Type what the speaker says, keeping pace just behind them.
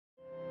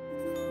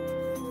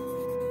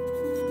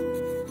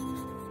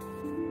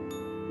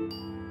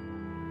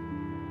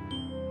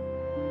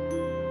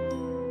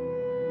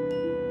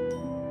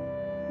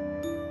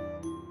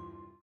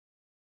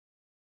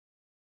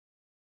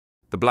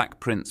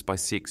Black Prince by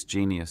Six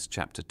Genius,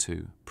 Chapter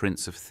 2,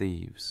 Prince of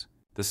Thieves.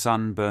 The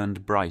sun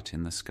burned bright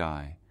in the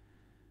sky,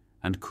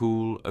 and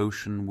cool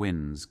ocean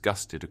winds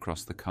gusted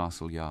across the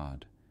castle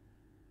yard.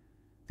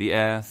 The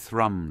air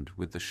thrummed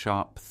with the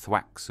sharp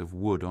thwacks of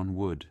wood on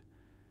wood,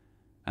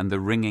 and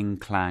the ringing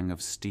clang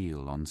of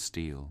steel on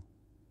steel.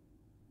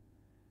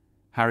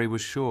 Harry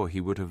was sure he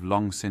would have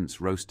long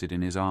since roasted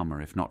in his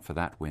armour if not for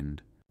that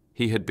wind.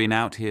 He had been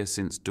out here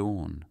since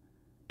dawn,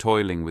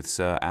 toiling with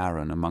Sir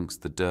Aaron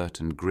amongst the dirt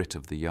and grit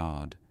of the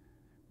yard,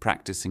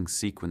 practising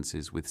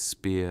sequences with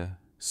spear,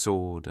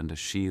 sword, and a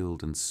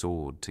shield and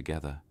sword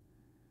together.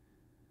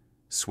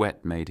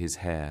 Sweat made his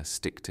hair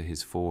stick to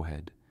his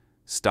forehead,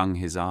 stung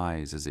his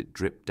eyes as it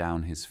dripped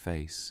down his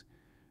face,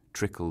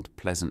 trickled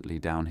pleasantly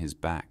down his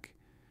back,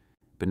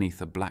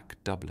 beneath a black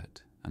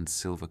doublet and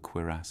silver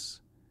cuirass.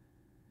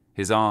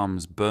 His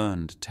arms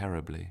burned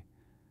terribly,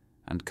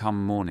 and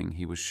come morning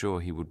he was sure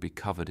he would be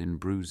covered in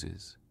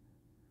bruises.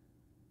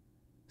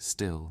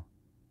 Still,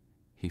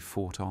 he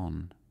fought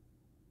on.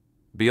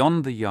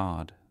 Beyond the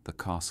yard, the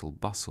castle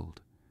bustled.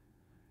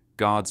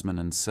 Guardsmen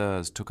and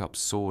sirs took up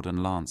sword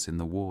and lance in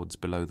the wards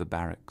below the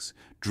barracks,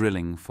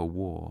 drilling for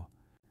war,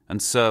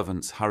 and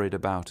servants hurried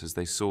about as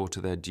they saw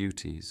to their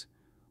duties,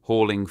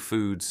 hauling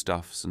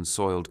foodstuffs and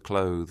soiled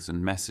clothes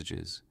and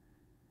messages.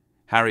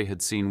 Harry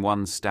had seen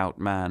one stout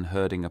man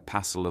herding a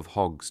passel of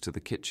hogs to the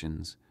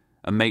kitchens,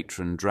 a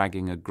matron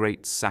dragging a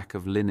great sack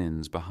of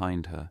linens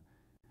behind her,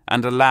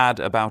 and a lad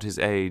about his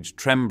age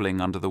trembling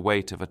under the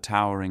weight of a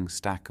towering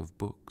stack of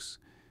books.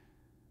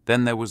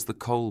 Then there was the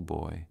coal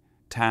boy,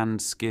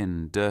 tanned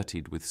skin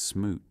dirtied with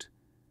smoot,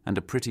 and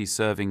a pretty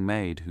serving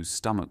maid whose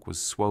stomach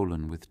was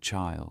swollen with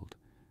child.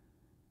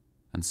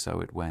 And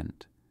so it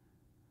went,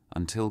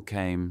 until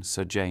came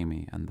Sir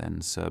Jamie and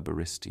then Sir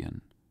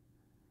Baristian.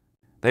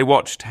 They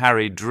watched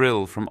Harry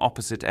drill from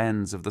opposite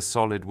ends of the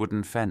solid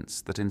wooden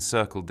fence that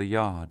encircled the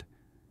yard.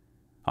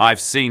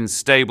 "I've seen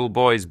stable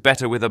boys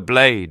better with a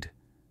blade,"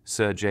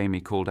 Sir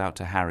Jamie called out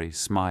to Harry,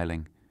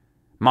 smiling.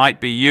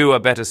 "Might be you are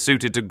better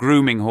suited to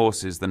grooming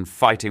horses than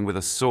fighting with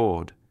a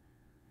sword."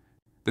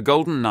 The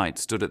Golden Knight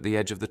stood at the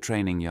edge of the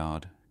training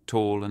yard,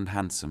 tall and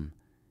handsome,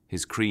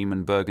 his cream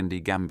and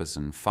burgundy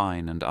gambeson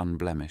fine and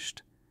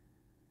unblemished.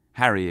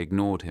 Harry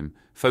ignored him,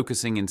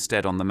 focusing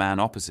instead on the man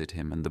opposite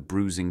him and the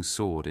bruising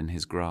sword in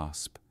his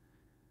grasp.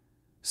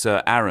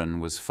 Sir Aaron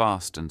was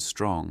fast and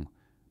strong,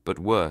 but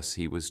worse,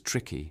 he was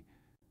tricky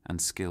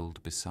and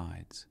skilled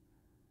besides.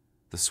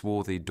 The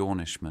swarthy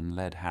Dornishman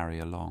led Harry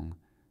along,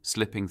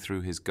 slipping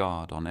through his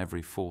guard on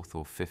every fourth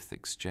or fifth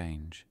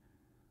exchange.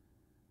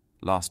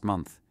 Last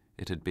month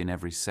it had been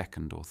every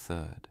second or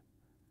third.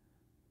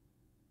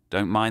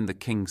 "Don't mind the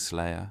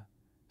Kingslayer,"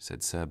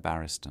 said Sir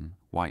Barristan,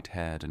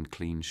 white-haired and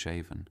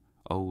clean-shaven,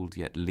 old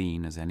yet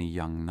lean as any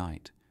young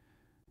knight.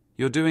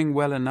 "You're doing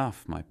well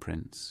enough, my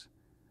prince.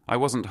 I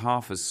wasn't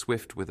half as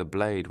swift with a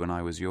blade when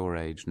I was your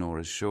age, nor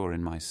as sure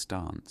in my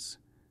stance."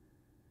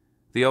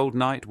 The old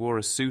knight wore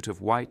a suit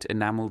of white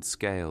enamelled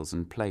scales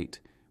and plate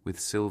with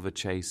silver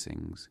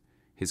chasings,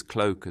 his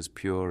cloak as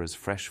pure as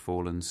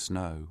fresh-fallen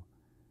snow.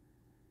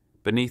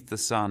 Beneath the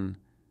sun,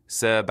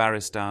 Sir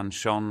Barristan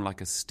shone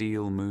like a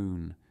steel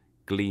moon,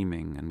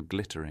 gleaming and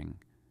glittering.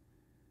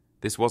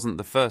 This wasn't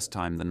the first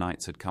time the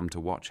knights had come to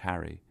watch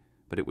Harry,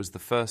 but it was the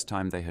first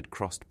time they had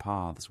crossed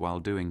paths.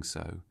 While doing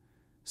so,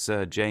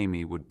 Sir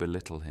Jamie would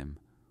belittle him,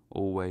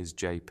 always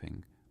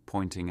japing,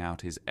 pointing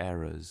out his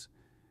errors,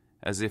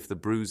 as if the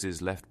bruises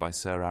left by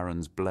Sir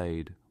Aaron's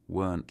blade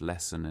weren't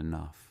lesson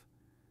enough.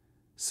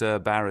 Sir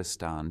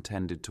Barristan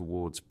tended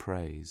towards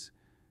praise,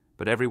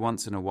 but every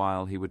once in a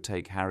while he would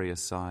take Harry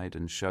aside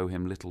and show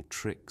him little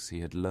tricks he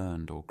had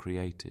learned or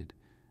created,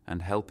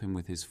 and help him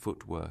with his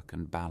footwork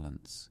and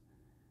balance.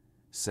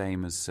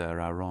 Same as Sir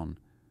Aaron,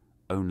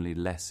 only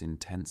less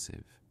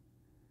intensive.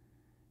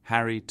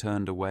 Harry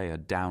turned away a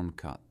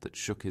downcut that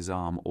shook his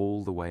arm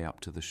all the way up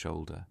to the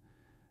shoulder,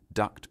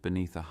 ducked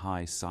beneath a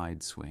high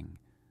side swing,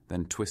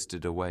 then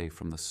twisted away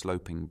from the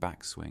sloping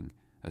backswing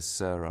as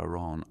Sir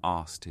Aaron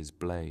asked his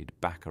blade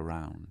back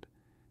around.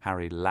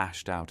 Harry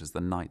lashed out as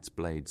the knight's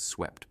blade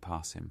swept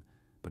past him,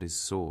 but his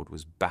sword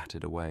was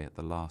battered away at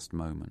the last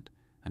moment,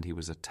 and he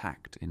was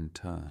attacked in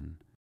turn.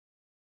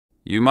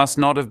 "You must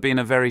not have been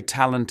a very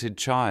talented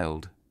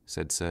child,"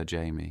 said Sir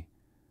Jamie.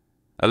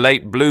 "A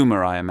late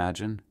bloomer, I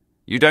imagine.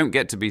 You don't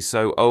get to be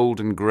so old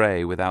and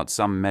grey without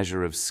some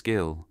measure of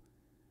skill."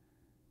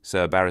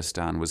 Sir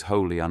Barristan was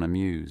wholly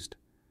unamused.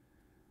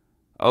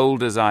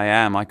 "Old as I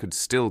am, I could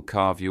still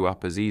carve you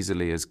up as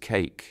easily as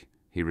cake,"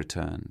 he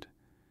returned.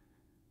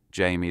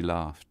 Jamie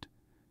laughed,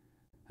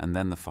 and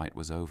then the fight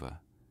was over.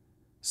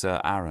 Sir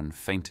Aaron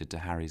feinted to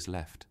Harry's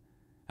left,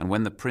 and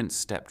when the prince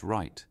stepped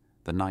right,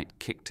 the knight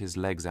kicked his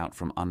legs out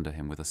from under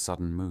him with a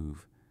sudden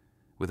move.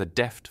 With a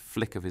deft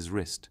flick of his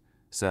wrist,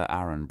 Sir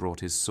Aaron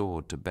brought his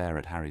sword to bear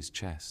at Harry's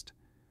chest.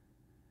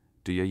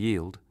 "Do you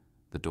yield?"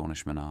 the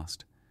Dornishman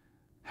asked.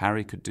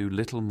 Harry could do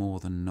little more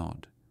than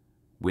nod,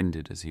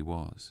 winded as he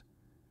was.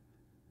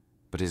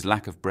 But his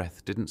lack of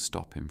breath didn't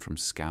stop him from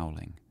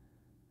scowling.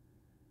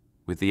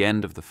 With the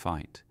end of the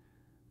fight,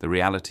 The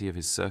reality of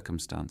his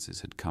circumstances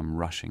had come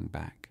rushing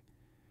back.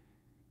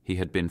 He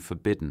had been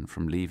forbidden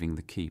from leaving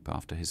the keep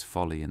after his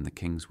folly in the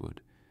Kingswood,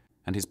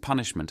 and his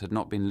punishment had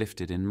not been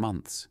lifted in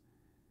months.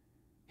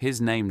 His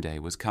name day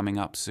was coming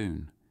up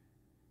soon.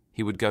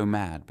 He would go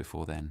mad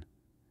before then.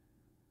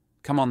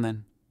 "Come on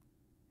then.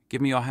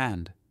 Give me your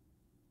hand."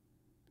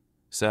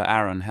 Sir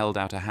Aaron held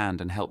out a hand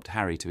and helped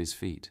Harry to his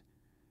feet.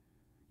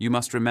 "You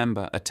must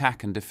remember,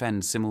 attack and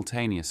defend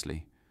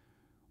simultaneously.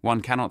 One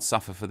cannot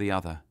suffer for the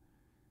other."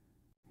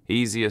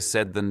 Easier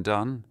said than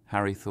done,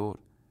 Harry thought.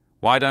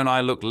 Why don't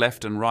I look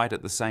left and right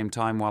at the same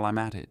time while I'm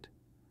at it?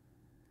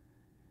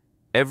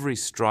 Every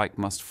strike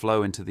must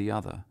flow into the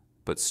other,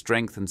 but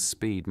strength and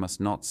speed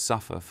must not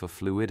suffer for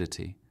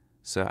fluidity,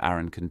 Sir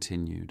Aaron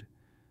continued.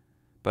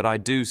 But I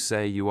do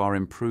say you are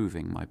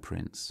improving, my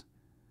prince.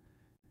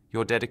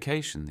 Your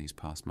dedication these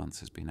past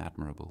months has been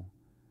admirable.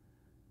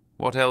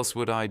 What else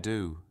would I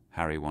do,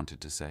 Harry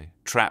wanted to say,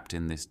 trapped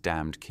in this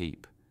damned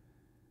keep?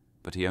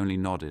 But he only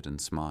nodded and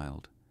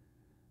smiled.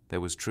 There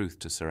was truth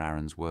to Sir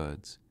Aaron's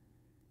words.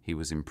 He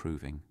was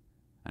improving,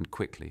 and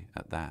quickly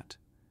at that.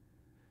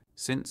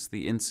 Since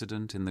the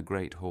incident in the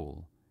Great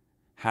Hall,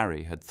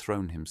 Harry had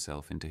thrown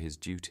himself into his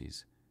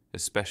duties,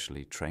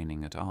 especially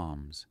training at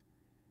arms.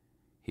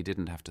 He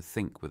didn't have to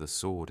think with a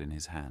sword in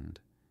his hand.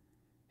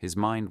 His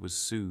mind was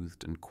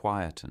soothed and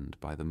quietened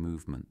by the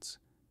movements,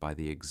 by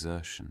the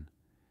exertion.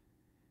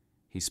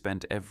 He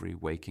spent every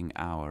waking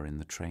hour in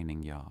the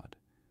training yard,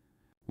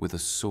 with a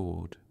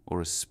sword or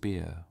a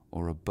spear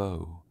or a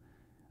bow,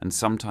 and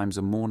sometimes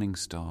a morning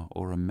star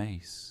or a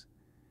mace.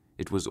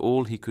 It was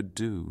all he could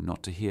do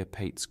not to hear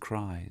Pate's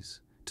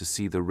cries, to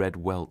see the red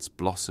welts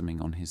blossoming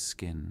on his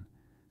skin,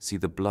 see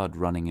the blood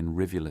running in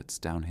rivulets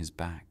down his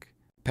back.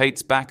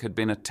 Pate's back had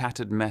been a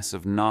tattered mess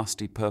of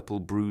nasty purple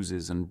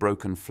bruises and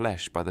broken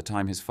flesh by the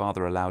time his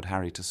father allowed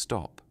Harry to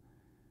stop.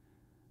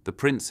 The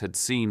prince had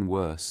seen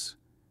worse,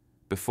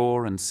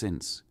 before and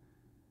since,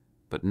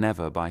 but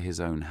never by his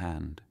own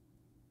hand.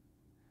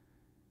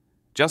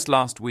 Just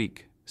last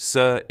week,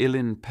 Sir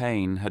Ilyn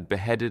Payne had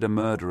beheaded a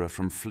murderer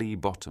from Flea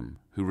Bottom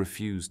who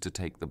refused to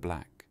take the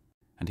black,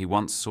 and he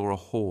once saw a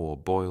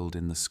whore boiled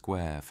in the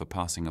square for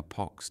passing a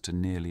pox to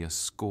nearly a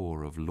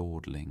score of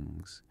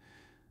lordlings.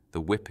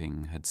 The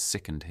whipping had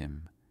sickened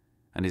him,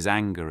 and his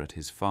anger at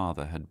his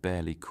father had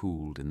barely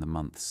cooled in the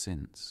months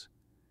since.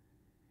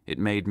 It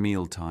made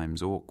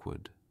mealtimes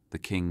awkward, the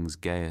king's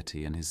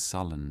gaiety and his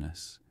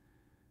sullenness,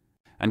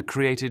 and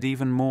created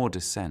even more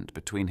dissent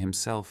between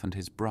himself and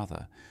his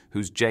brother,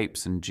 whose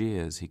japes and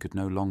jeers he could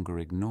no longer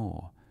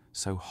ignore,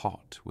 so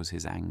hot was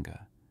his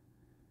anger.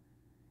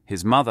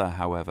 His mother,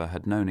 however,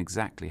 had known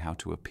exactly how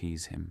to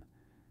appease him,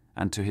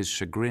 and to his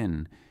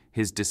chagrin,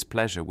 his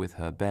displeasure with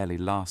her barely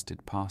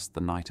lasted past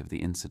the night of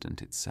the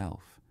incident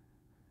itself.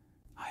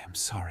 "I am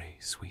sorry,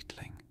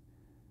 sweetling,"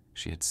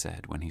 she had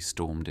said when he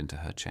stormed into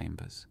her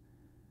chambers.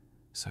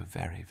 "So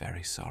very,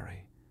 very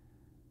sorry.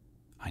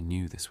 I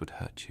knew this would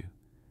hurt you,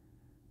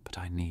 but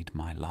I need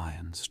my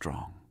lion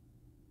strong."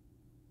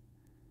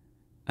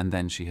 And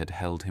then she had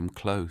held him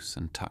close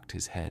and tucked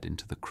his head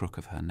into the crook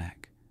of her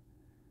neck.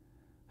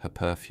 Her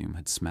perfume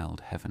had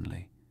smelled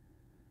heavenly.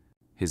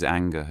 His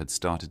anger had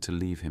started to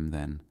leave him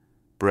then,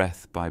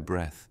 breath by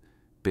breath,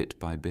 bit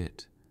by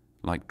bit,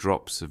 like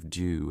drops of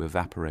dew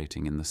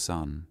evaporating in the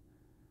sun.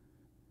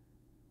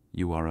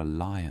 "You are a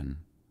lion,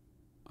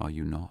 are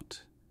you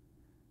not?"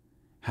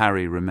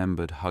 Harry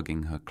remembered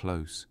hugging her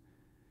close.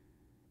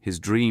 His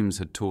dreams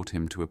had taught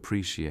him to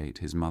appreciate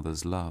his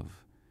mother's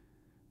love.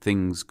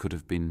 Things could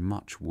have been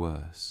much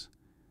worse.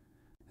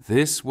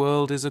 "This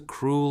world is a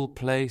cruel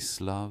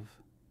place,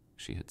 love,"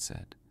 she had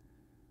said.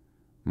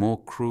 "More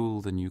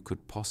cruel than you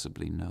could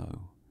possibly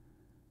know.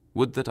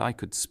 Would that I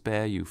could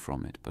spare you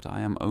from it, but I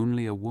am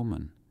only a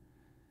woman,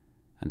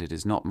 and it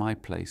is not my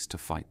place to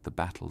fight the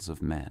battles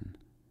of men."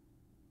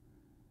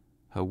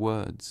 Her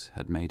words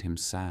had made him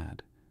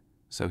sad,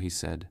 so he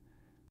said,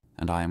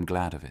 "And I am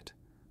glad of it.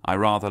 I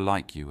rather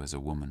like you as a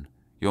woman.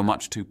 You're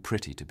much too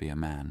pretty to be a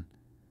man."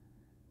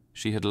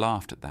 She had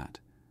laughed at that,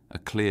 a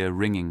clear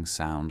ringing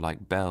sound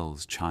like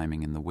bells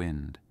chiming in the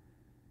wind.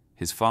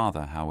 His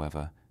father,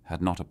 however,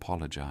 had not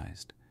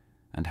apologized,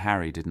 and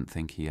Harry didn't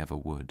think he ever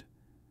would.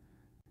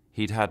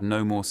 He'd had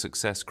no more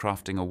success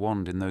crafting a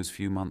wand in those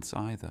few months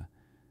either,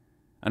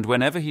 and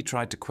whenever he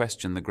tried to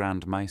question the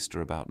Grand Maester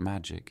about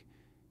magic,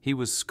 he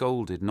was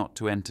scolded not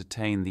to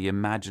entertain the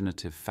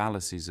imaginative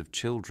fallacies of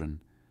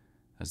children,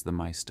 as the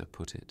Maester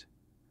put it.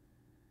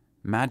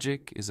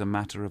 "Magic is a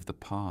matter of the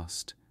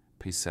past,"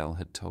 Pucelle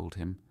had told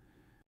him,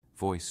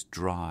 voice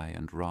dry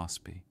and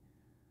raspy,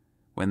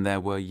 "when there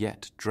were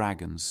yet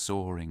dragons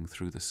soaring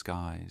through the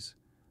skies.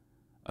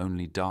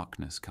 Only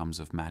darkness comes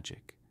of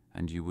magic,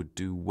 and you would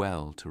do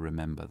well to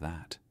remember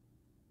that."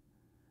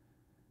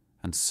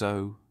 And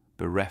so,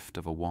 bereft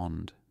of a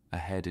wand,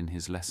 ahead in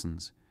his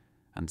lessons,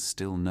 and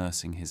still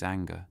nursing his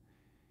anger,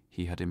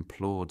 he had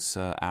implored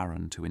Sir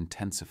Aaron to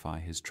intensify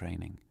his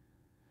training.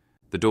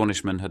 The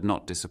Dornishman had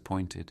not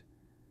disappointed.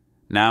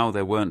 Now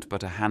there weren't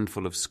but a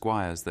handful of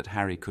squires that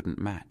Harry couldn't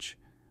match,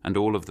 and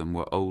all of them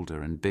were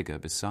older and bigger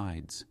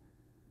besides.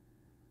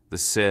 "The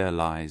Sire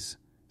lies,"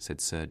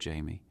 said Sir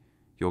Jamie.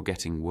 "You're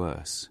getting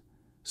worse,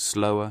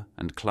 slower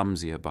and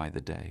clumsier by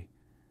the day.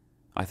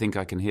 I think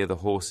I can hear the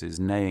horses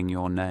neighing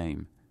your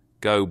name.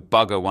 Go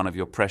bugger one of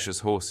your precious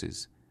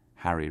horses,"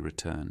 Harry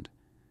returned.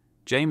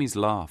 Jamie's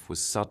laugh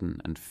was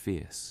sudden and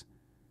fierce.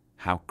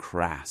 "How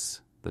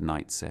crass," the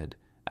knight said,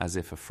 as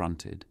if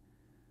affronted.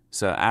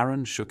 Sir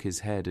Aaron shook his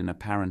head in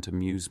apparent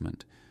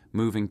amusement,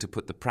 moving to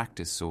put the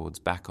practice swords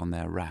back on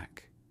their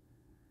rack.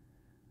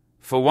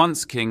 "For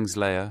once,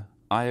 Kingslayer,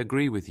 I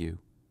agree with you."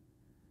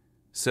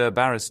 Sir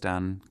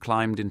Barristan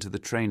climbed into the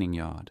training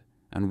yard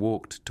and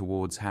walked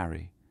towards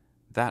Harry.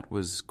 "That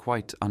was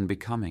quite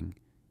unbecoming,"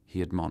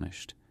 he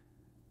admonished.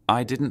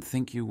 "I didn't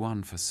think you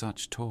one for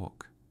such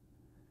talk."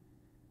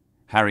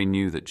 Harry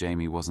knew that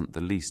Jamie wasn't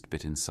the least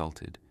bit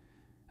insulted,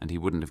 and he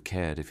wouldn't have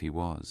cared if he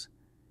was.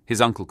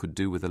 His uncle could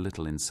do with a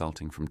little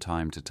insulting from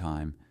time to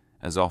time,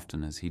 as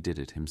often as he did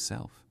it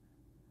himself.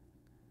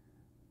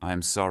 "I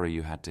am sorry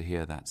you had to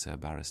hear that, Sir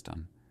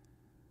Barristan.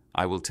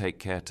 I will take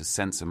care to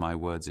censor my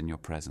words in your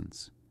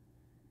presence."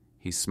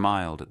 He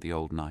smiled at the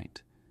old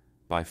knight,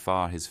 by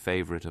far his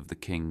favourite of the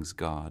king's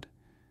guard,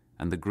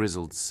 and the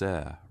grizzled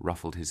Sir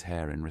ruffled his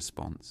hair in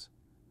response.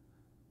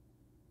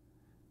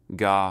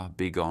 "Gar,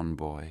 begone,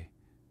 boy.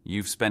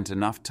 You've spent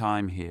enough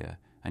time here,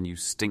 and you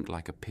stink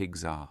like a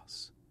pig's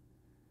arse."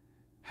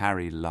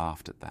 Harry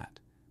laughed at that,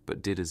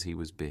 but did as he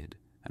was bid,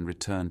 and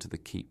returned to the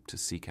keep to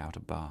seek out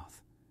a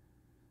bath.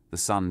 The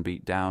sun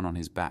beat down on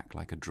his back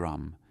like a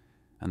drum,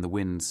 and the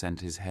wind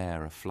sent his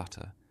hair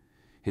a-flutter.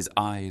 His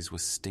eyes were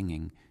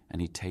stinging,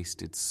 and he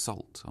tasted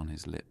salt on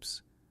his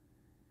lips.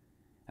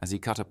 As he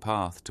cut a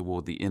path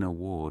toward the inner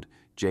ward,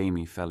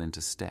 Jamie fell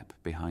into step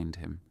behind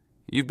him.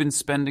 "You've been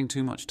spending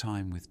too much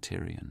time with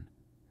Tyrion,"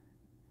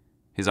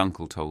 his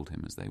uncle told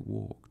him as they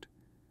walked.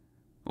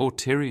 "Or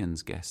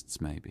Tyrion's guests,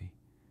 maybe.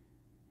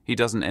 He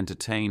doesn't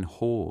entertain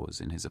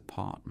whores in his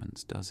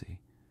apartments, does he?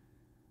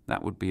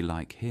 That would be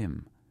like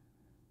him.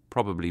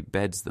 Probably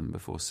beds them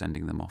before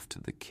sending them off to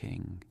the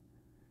king."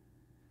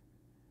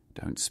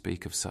 "Don't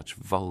speak of such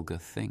vulgar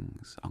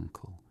things,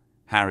 uncle,"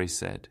 Harry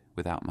said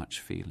without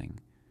much feeling.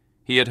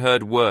 He had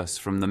heard worse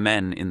from the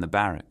men in the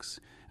barracks,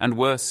 and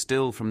worse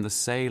still from the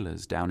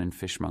sailors down in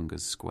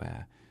Fishmongers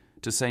Square,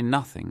 to say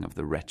nothing of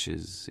the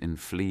wretches in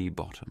Flea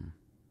Bottom.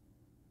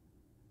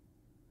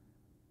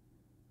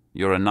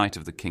 "You're a knight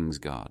of the King's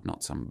Guard,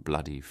 not some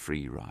bloody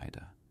free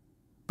rider.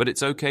 But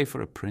it's okay for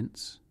a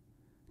prince."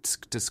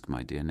 "Tsk, tsk,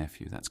 my dear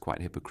nephew, that's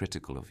quite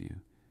hypocritical of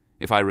you.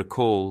 If I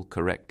recall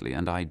correctly,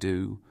 and I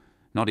do,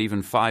 not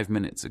even 5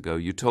 minutes ago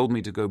you told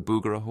me to go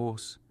booger a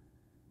horse."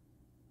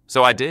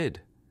 "So I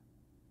did."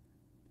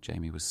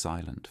 Jamie was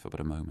silent for but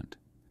a moment.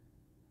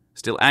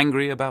 "Still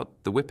angry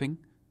about the whipping?"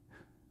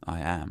 "I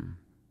am,"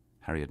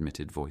 Harry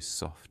admitted, voice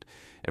soft.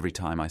 "Every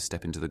time I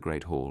step into the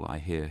great hall I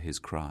hear his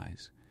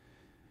cries."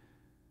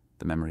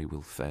 "The memory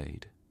will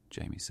fade,"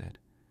 Jamie said,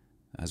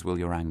 "as will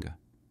your anger."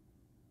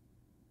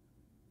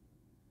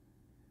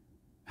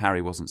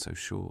 Harry wasn't so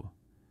sure.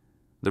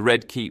 The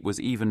Red Keep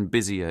was even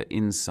busier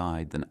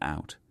inside than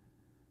out.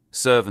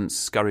 Servants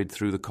scurried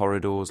through the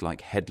corridors like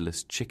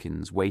headless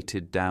chickens,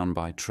 weighted down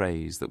by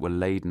trays that were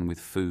laden with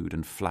food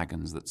and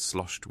flagons that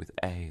sloshed with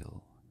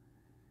ale.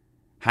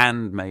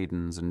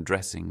 Handmaidens and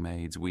dressing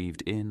maids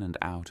weaved in and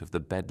out of the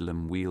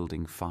bedlam,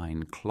 wielding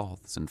fine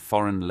cloths and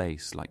foreign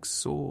lace like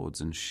swords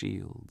and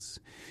shields.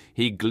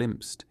 He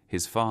glimpsed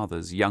his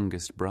father's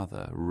youngest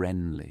brother,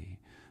 Renly,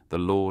 the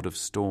Lord of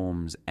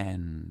Storm's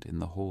End, in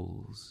the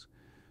halls,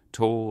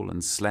 tall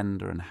and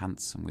slender and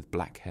handsome, with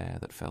black hair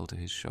that fell to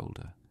his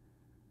shoulder.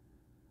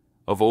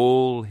 Of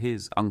all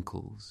his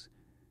uncles,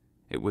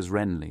 it was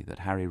Renly that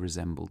Harry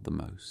resembled the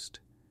most.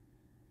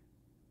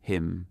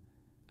 Him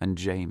and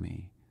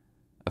Jamie,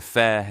 a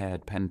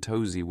fair-haired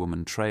Pentosi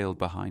woman, trailed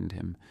behind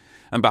him,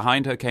 and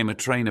behind her came a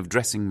train of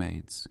dressing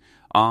maids,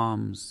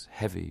 arms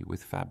heavy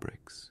with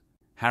fabrics.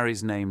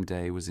 Harry's name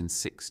day was in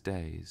 6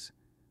 days,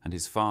 and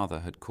his father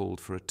had called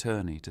for a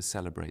tourney to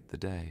celebrate the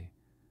day.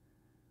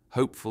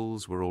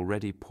 Hopefuls were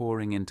already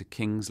pouring into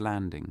King's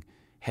Landing,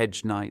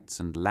 hedge knights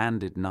and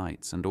landed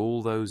knights and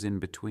all those in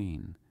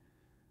between.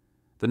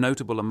 The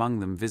notable among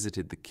them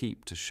visited the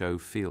keep to show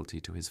fealty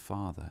to his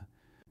father.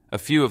 A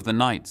few of the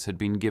knights had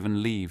been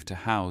given leave to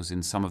house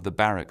in some of the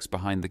barracks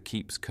behind the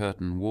keep's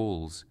curtain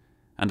walls,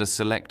 and a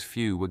select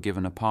few were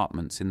given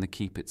apartments in the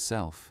keep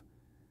itself.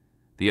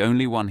 The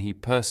only one he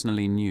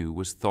personally knew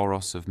was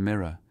Thoros of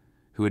Mirror,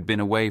 who had been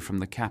away from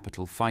the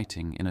capital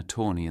fighting in a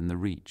tourney in the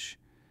Reach.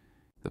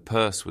 The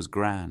purse was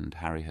grand,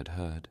 Harry had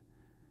heard,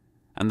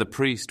 and the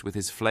priest with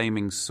his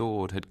flaming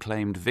sword had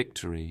claimed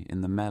victory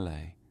in the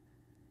melee.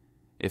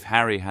 If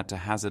Harry had to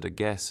hazard a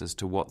guess as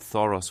to what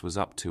Thoros was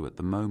up to at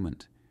the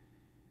moment,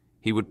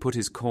 he would put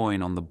his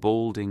coin on the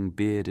balding,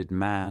 bearded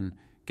man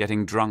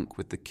getting drunk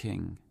with the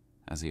king,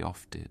 as he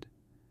oft did.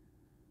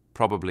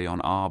 Probably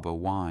on arbor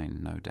wine,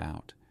 no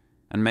doubt,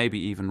 and maybe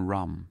even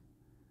rum,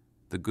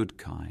 the good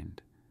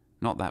kind,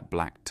 not that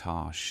black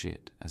tar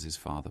shit, as his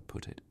father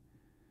put it.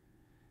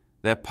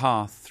 Their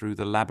path through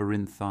the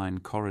labyrinthine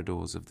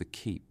corridors of the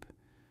keep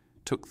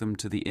took them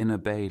to the inner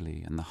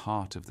bailey and the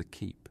heart of the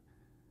keep,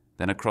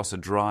 then across a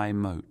dry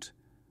moat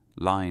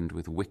lined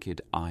with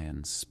wicked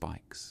iron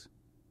spikes.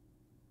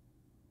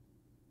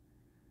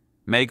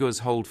 Maegor's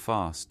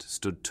Holdfast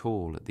stood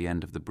tall at the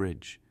end of the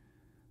bridge.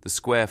 The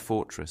square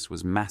fortress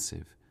was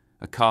massive,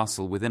 a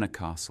castle within a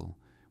castle,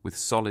 with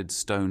solid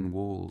stone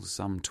walls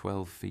some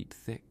 12 feet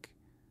thick.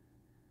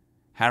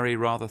 Harry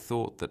rather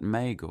thought that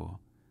Maegor,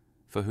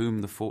 for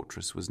whom the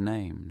fortress was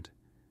named,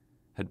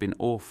 had been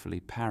awfully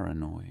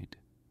paranoid.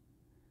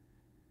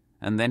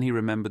 And then he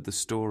remembered the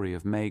story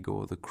of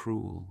Maegor the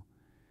Cruel,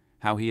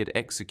 how he had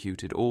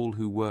executed all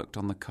who worked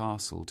on the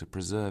castle to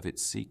preserve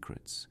its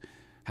secrets,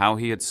 how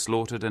he had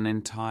slaughtered an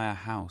entire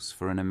house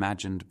for an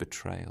imagined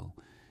betrayal,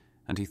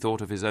 and he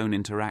thought of his own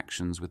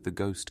interactions with the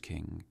Ghost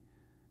King,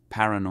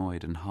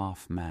 paranoid and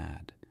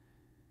half-mad.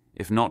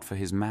 If not for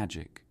his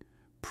magic,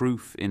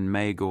 proof in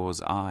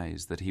Maegor's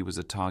eyes that he was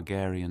a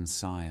Targaryen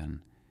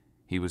scion,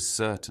 he was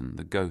certain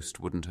the ghost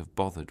wouldn't have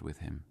bothered with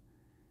him.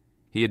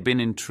 He had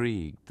been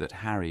intrigued that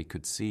Harry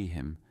could see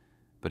him,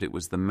 but it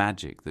was the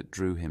magic that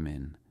drew him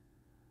in.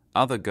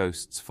 Other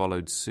ghosts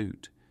followed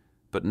suit,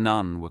 but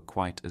none were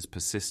quite as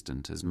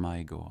persistent as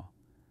Maegor.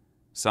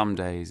 Some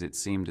days it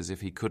seemed as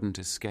if he couldn't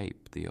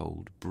escape the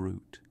old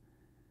brute.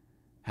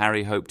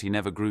 Harry hoped he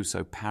never grew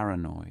so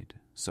paranoid,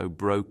 so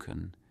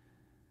broken,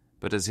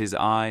 but as his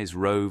eyes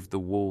roved the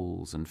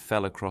walls and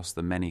fell across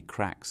the many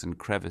cracks and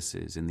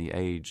crevices in the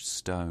aged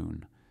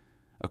stone,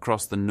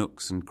 across the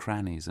nooks and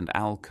crannies and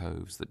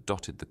alcoves that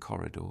dotted the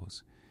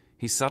corridors,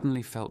 he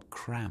suddenly felt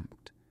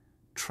cramped,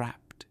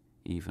 trapped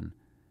even,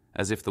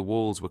 as if the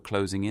walls were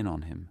closing in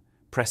on him,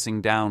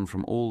 pressing down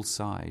from all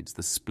sides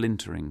the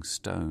splintering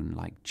stone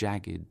like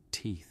jagged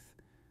teeth.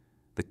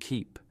 The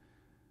keep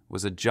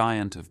was a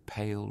giant of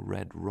pale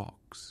red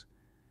rocks,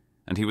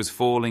 and he was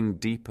falling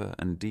deeper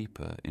and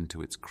deeper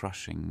into its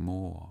crushing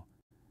maw.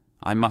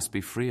 "I must be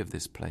free of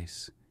this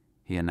place,"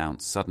 he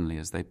announced suddenly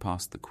as they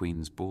passed the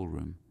Queen's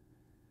ballroom.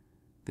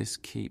 "This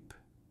keep,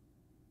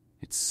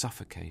 it's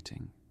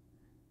suffocating,"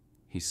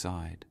 he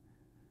sighed.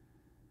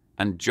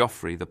 "And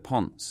Joffrey the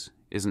Ponce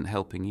isn't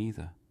helping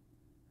either."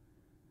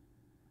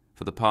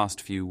 For the past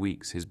few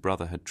weeks his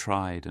brother had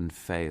tried and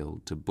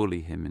failed to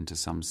bully him into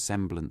some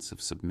semblance of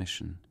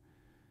submission.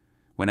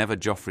 Whenever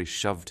Joffrey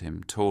shoved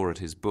him, tore at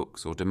his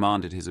books, or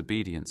demanded his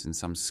obedience in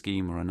some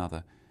scheme or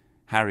another,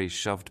 Harry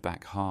shoved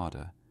back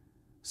harder,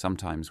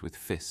 sometimes with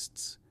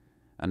fists,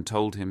 and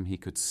told him he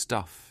could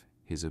stuff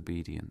his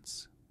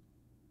obedience.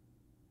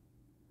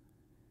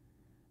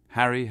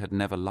 Harry had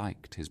never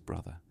liked his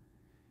brother,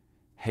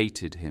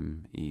 hated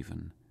him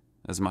even,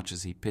 as much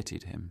as he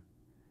pitied him.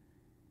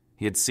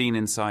 He had seen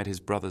inside his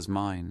brother's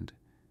mind,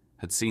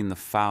 had seen the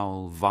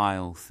foul,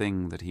 vile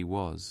thing that he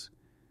was,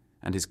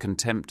 and his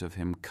contempt of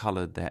him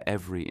coloured their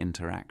every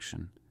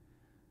interaction.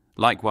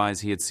 Likewise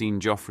he had seen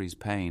Joffrey's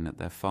pain at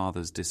their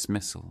father's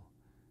dismissal,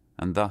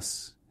 and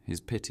thus his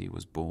pity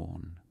was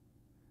born.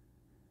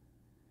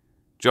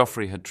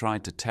 Joffrey had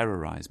tried to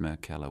terrorise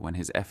Myrcella when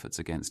his efforts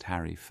against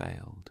Harry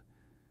failed.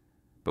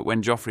 But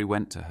when Joffrey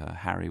went to her,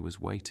 Harry was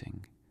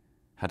waiting,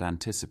 had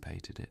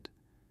anticipated it.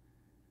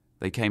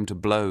 They came to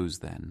blows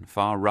then,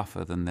 far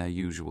rougher than their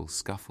usual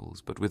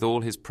scuffles, but with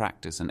all his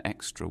practice and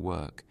extra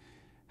work,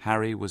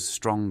 Harry was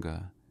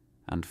stronger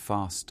and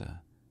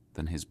faster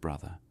than his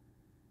brother.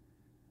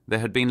 There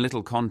had been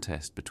little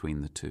contest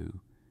between the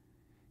two.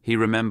 He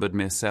remembered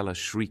Myrcella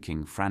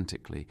shrieking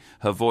frantically,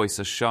 her voice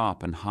a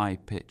sharp and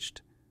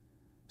high-pitched.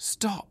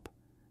 "Stop!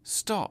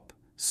 Stop!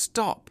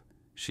 Stop!"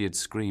 she had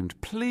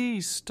screamed.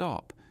 "Please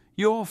stop!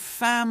 Your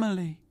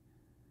family!"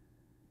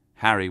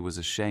 Harry was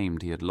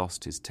ashamed he had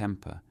lost his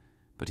temper,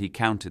 but he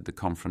counted the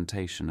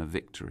confrontation a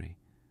victory.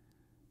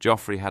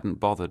 Joffrey hadn't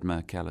bothered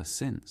Myrcella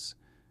since,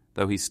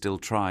 though he still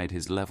tried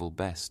his level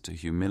best to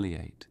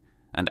humiliate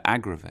and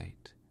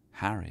aggravate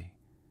Harry.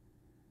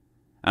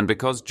 And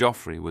because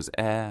Joffrey was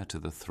heir to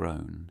the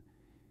throne,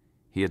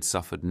 he had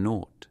suffered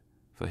naught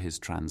for his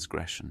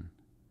transgression.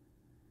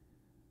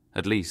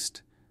 At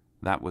least,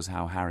 that was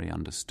how Harry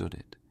understood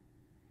it.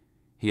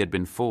 He had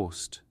been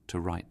forced to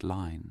write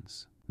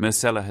lines.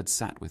 Myrcella had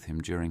sat with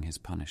him during his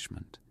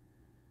punishment,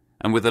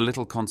 and with a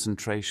little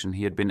concentration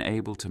he had been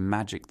able to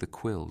magic the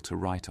quill to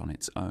write on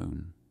its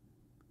own.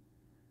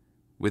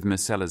 With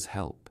Myrcella's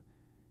help,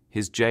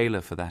 his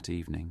jailer for that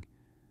evening,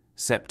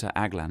 Septa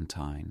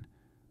Aglantine,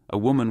 a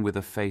woman with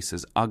a face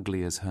as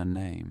ugly as her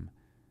name,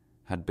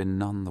 had been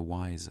none the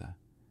wiser.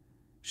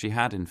 She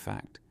had, in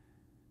fact,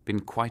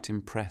 been quite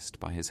impressed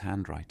by his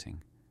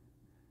handwriting.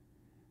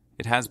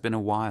 "It has been a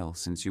while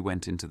since you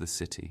went into the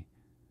city,"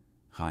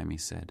 Jaime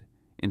said,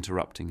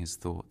 interrupting his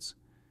thoughts.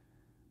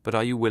 "But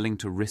are you willing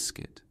to risk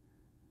it?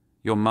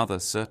 Your mother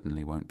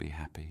certainly won't be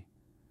happy."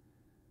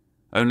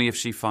 "Only if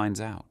she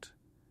finds out.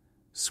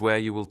 Swear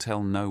you will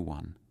tell no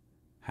one,"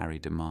 Harry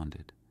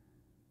demanded.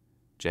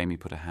 Jaime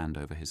put a hand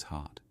over his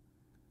heart.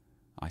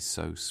 "I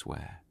so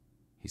swear,"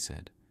 he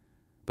said,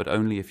 "but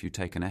only if you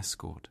take an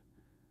escort.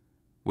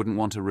 Wouldn't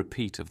want a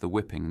repeat of the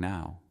whipping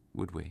now,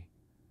 would we?"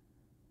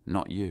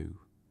 "Not you,"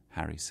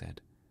 Harry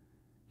said.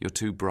 "You're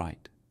too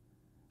bright.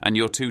 And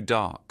you're too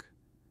dark,"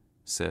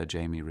 Sir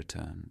Jamie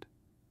returned.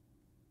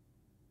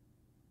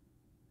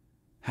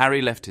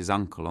 Harry left his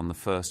uncle on the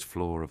first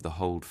floor of the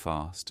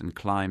Holdfast and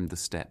climbed the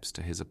steps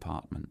to his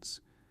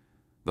apartments.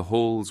 The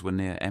halls were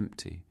near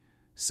empty,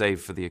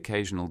 save for the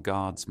occasional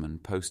guardsmen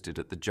posted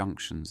at the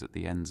junctions at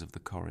the ends of the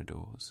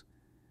corridors.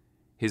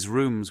 His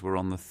rooms were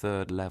on the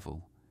 3rd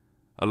level,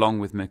 along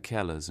with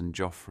Michaela's and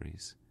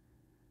Joffrey's.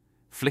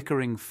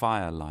 Flickering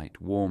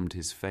firelight warmed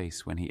his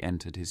face when he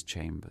entered his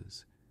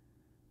chambers.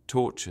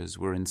 Torches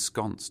were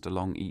ensconced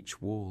along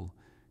each wall,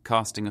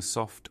 casting a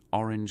soft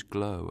orange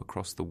glow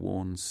across the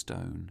worn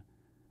stone.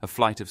 A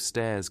flight of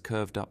stairs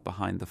curved up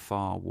behind the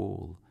far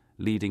wall,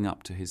 leading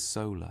up to his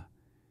solar.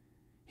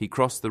 He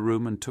crossed the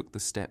room and took the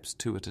steps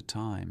 2 at a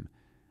time,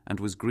 and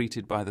was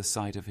greeted by the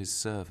sight of his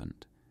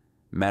servant,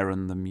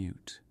 Meryn the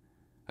Mute,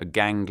 a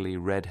gangly,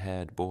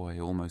 red-haired boy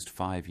almost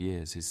 5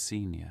 years his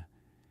senior.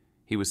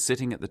 He was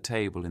sitting at the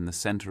table in the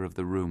centre of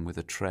the room with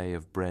a tray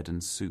of bread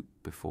and soup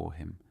before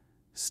him,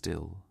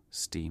 still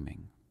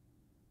steaming.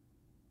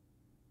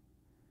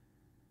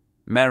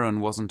 Meryn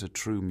wasn't a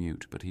true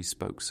mute, but he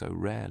spoke so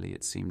rarely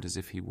it seemed as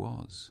if he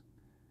was.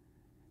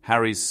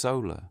 Harry's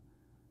solar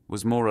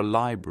was more a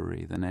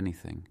library than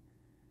anything.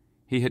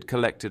 He had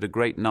collected a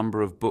great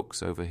number of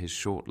books over his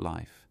short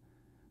life,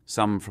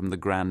 some from the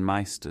Grand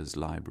Meister's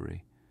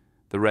library,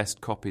 the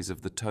rest copies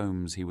of the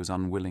tomes he was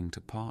unwilling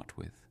to part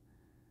with.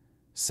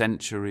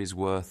 Centuries'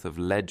 worth of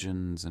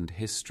legends and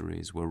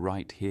histories were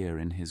right here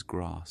in his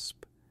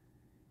grasp.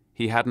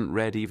 He hadn't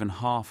read even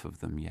half of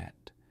them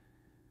yet,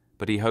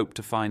 but he hoped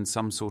to find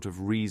some sort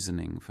of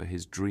reasoning for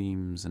his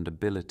dreams and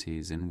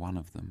abilities in one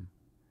of them.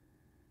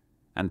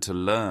 And to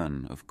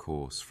learn, of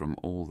course, from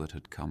all that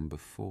had come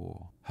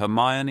before.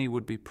 Hermione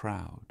would be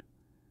proud.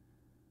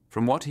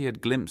 From what he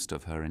had glimpsed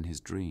of her in his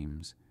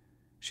dreams,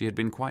 she had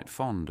been quite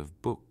fond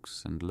of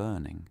books and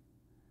learning.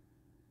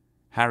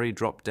 Harry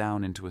dropped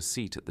down into a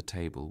seat at the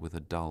table with a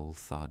dull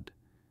thud.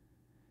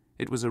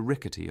 It was a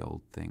rickety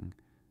old thing,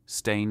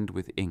 stained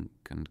with ink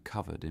and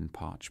covered in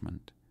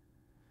parchment.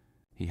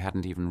 He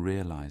hadn't even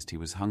realized he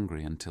was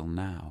hungry until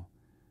now.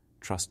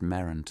 Trust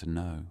Meryn to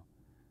know.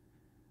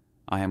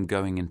 "I am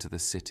going into the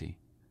city."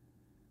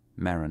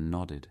 Meryn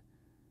nodded.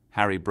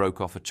 Harry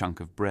broke off a chunk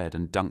of bread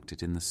and dunked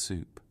it in the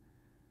soup.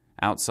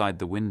 Outside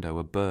the window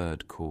a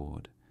bird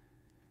cawed.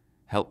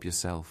 "Help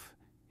yourself,"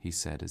 he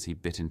said as he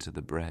bit into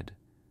the bread.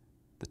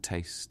 The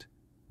taste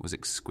was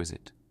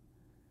exquisite.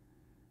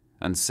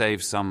 "And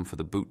save some for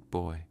the boot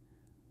boy.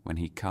 When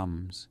he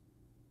comes,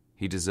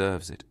 he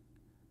deserves it.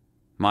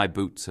 My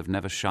boots have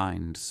never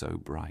shined so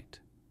bright."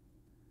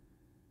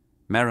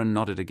 Meryn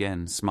nodded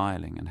again,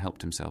 smiling, and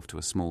helped himself to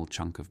a small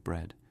chunk of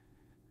bread.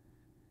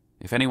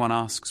 "If anyone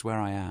asks where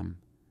I am,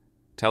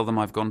 tell them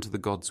I've gone to the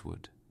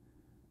Godswood.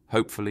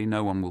 Hopefully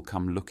no one will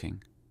come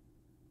looking."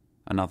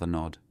 Another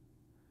nod.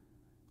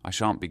 "I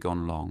shan't be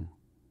gone long.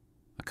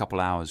 A couple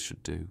hours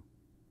should do."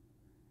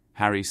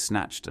 Harry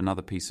snatched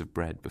another piece of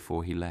bread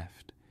before he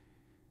left.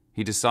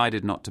 He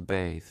decided not to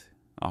bathe.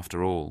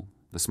 After all,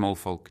 the small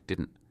folk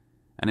didn't,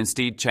 and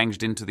instead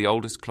changed into the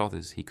oldest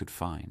clothes he could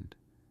find,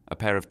 a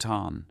pair of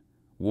tarn,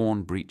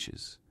 worn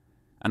breeches,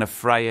 and a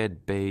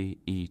frayed bay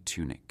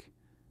tunic.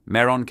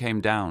 Meryn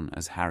came down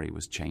as Harry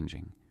was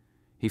changing.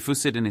 He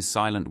fussed in his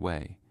silent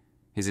way,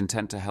 his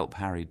intent to help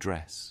Harry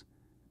dress,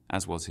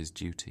 as was his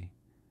duty.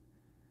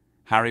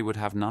 Harry would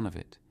have none of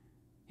it.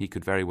 He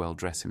could very well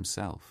dress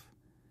himself,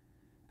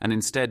 and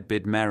instead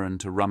bid Meryn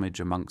to rummage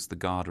amongst the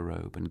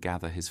garderobe and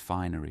gather his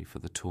finery for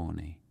the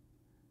tourney.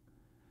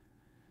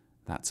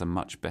 "That's a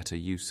much better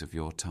use of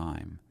your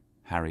time,"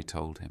 Harry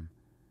told him.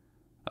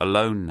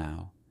 Alone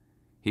now,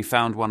 he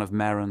found one of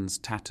Meryn's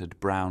tattered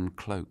brown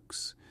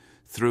cloaks,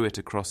 threw it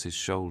across his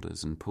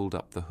shoulders and pulled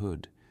up the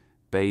hood,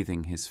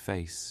 bathing his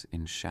face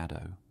in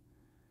shadow.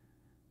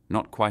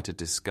 Not quite a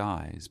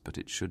disguise, but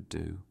it should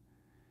do.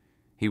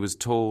 He was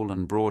tall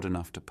and broad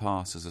enough to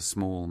pass as a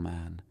small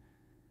man,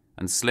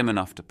 and slim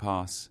enough to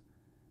pass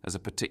as a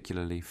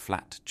particularly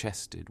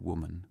flat-chested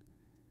woman.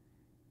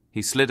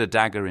 He slid a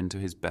dagger into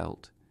his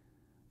belt,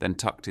 then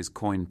tucked his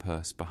coin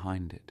purse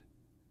behind it.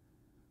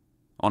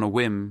 On a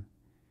whim,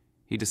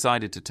 he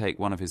decided to take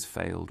one of his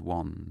failed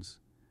wands.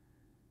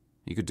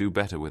 He could do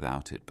better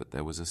without it, but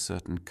there was a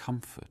certain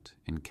comfort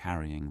in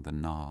carrying the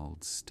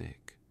gnarled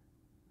stick.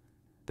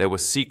 There were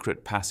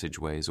secret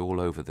passageways all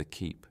over the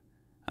keep,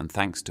 and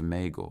thanks to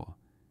Maegor,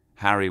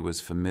 Harry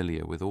was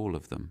familiar with all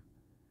of them.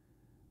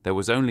 There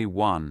was only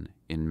one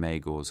in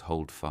Maegor's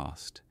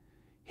Holdfast,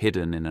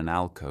 hidden in an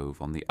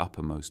alcove on the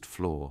uppermost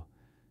floor,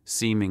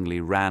 seemingly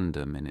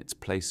random in its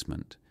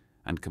placement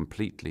and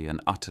completely and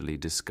utterly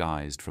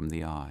disguised from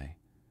the eye.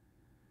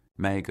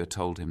 Maegor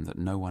told him that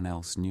no one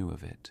else knew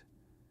of it.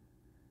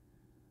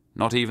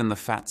 "Not even the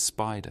fat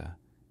spider,"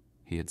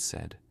 he had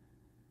said.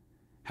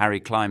 Harry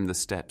climbed the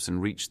steps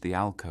and reached the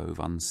alcove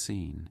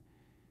unseen.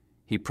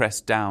 He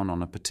pressed down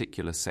on a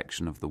particular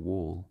section of the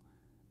wall,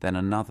 then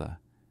another,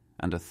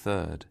 and a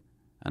third,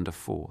 and a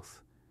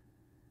fourth.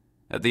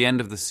 At the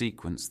end of the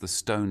sequence, the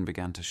stone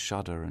began to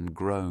shudder and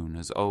groan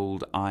as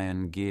old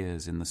iron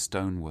gears in the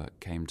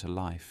stonework came to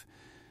life,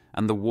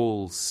 and the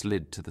wall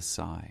slid to the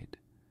side.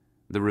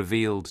 The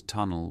revealed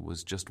tunnel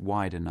was just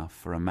wide enough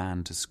for a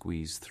man to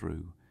squeeze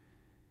through.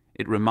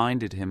 It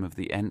reminded him of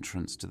the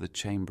entrance to the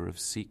Chamber of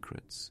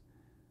Secrets,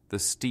 the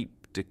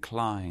steep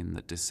decline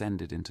that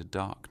descended into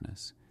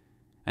darkness,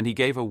 and he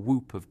gave a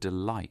whoop of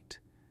delight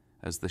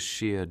as the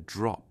sheer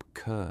drop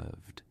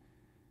curved,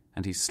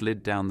 and he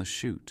slid down the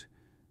chute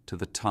to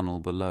the tunnel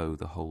below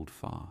the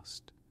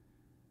holdfast.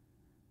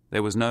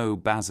 There was no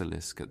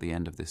basilisk at the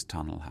end of this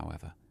tunnel,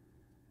 however.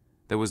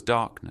 There was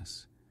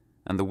darkness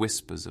and the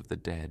whispers of the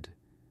dead,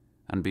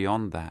 and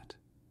beyond that,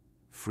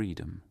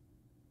 freedom.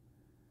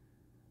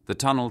 The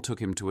tunnel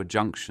took him to a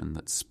junction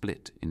that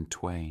split in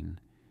twain,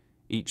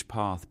 each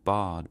path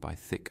barred by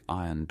thick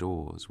iron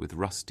doors with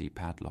rusty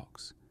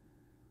padlocks.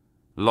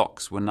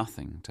 Locks were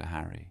nothing to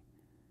Harry.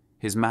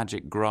 His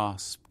magic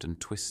grasped and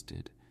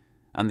twisted,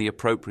 and the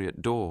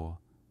appropriate door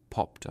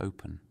popped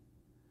open.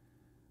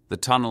 The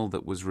tunnel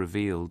that was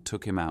revealed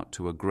took him out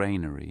to a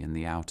granary in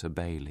the outer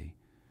bailey.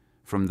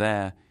 From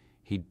there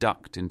he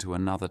ducked into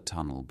another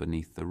tunnel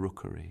beneath the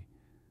rookery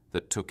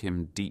that took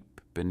him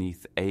deep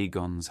beneath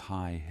Aegon's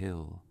high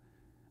hill,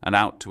 and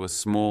out to a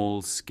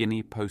small,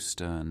 skinny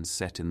postern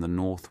set in the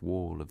north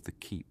wall of the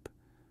keep,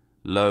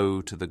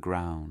 low to the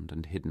ground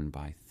and hidden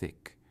by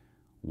thick,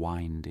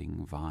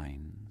 winding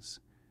vines.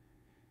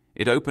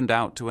 It opened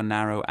out to a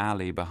narrow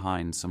alley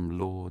behind some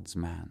lord's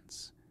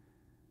manse.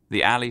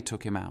 The alley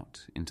took him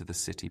out into the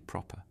city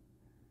proper.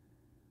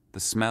 The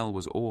smell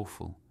was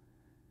awful,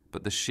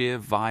 but the sheer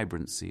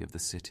vibrancy of the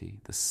city,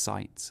 the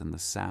sights and the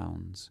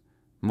sounds,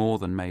 more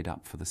than made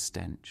up for the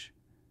stench.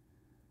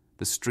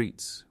 The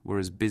streets were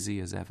as busy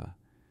as ever,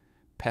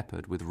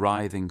 peppered with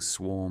writhing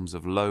swarms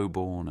of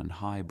low-born and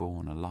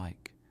high-born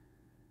alike.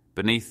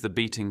 Beneath the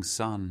beating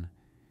sun,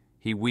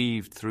 he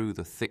weaved through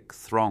the thick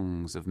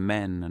throngs of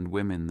men and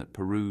women that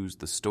perused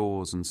the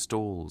stores and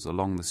stalls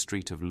along the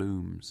street of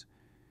looms.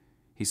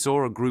 He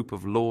saw a group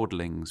of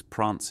lordlings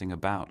prancing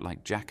about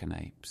like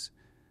jackanapes,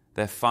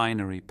 their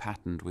finery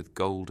patterned with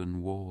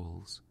golden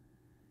walls.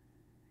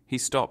 He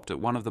stopped at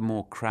one of the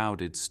more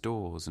crowded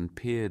stores and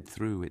peered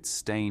through its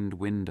stained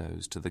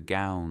windows to the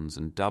gowns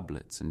and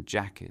doublets and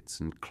jackets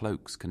and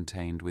cloaks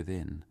contained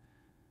within.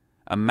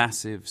 A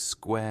massive,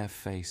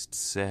 square-faced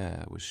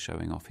Ser was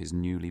showing off his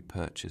newly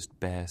purchased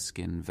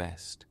bearskin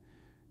vest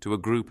to a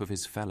group of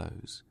his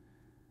fellows,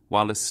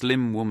 while a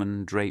slim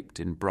woman draped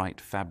in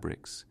bright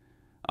fabrics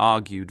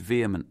argued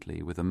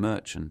vehemently with a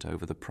merchant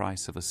over the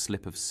price of a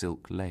slip of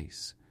silk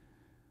lace,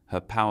 her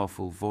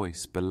powerful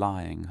voice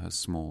belying her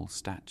small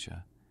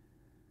stature.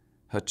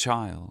 Her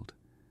child,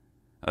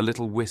 a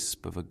little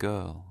wisp of a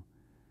girl,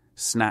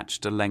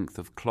 snatched a length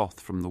of cloth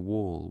from the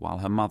wall while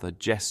her mother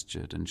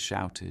gestured and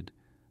shouted,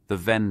 the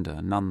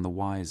vendor none the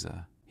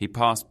wiser. He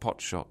passed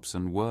potshops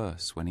and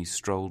worse when he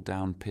strolled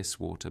down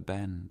Pisswater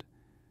Bend.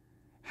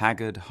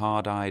 Haggard,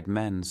 hard-eyed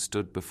men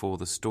stood before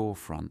the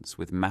storefronts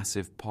with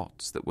massive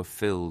pots that were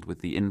filled with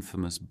the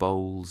infamous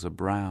bowls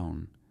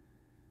a-brown.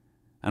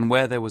 And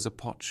where there was a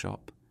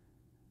potshop,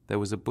 there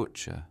was a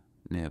butcher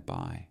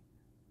nearby.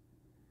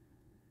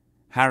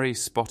 Harry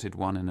spotted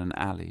one in an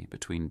alley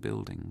between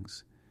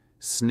buildings,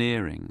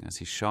 sneering as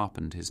he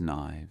sharpened his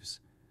knives,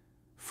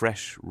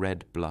 fresh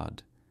red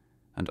blood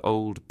and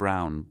old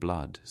brown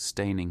blood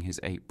staining his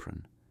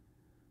apron.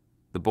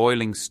 The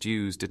boiling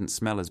stews didn't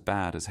smell as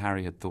bad as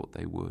Harry had thought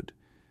they would,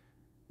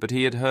 but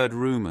he had heard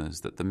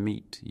rumours that the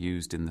meat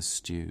used in the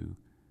stew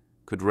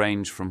could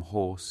range from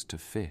horse to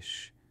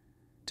fish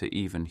to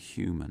even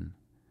human,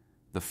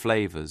 the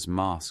flavours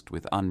masked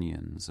with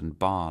onions and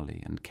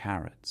barley and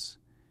carrots.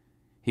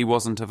 He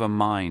wasn't of a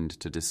mind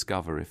to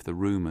discover if the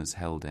rumours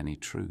held any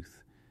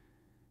truth.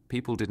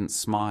 People didn't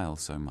smile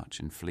so much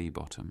in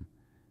Fleabottom,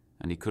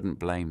 and he couldn't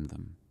blame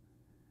them.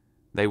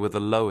 They were the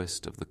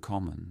lowest of the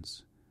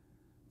commons,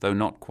 though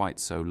not quite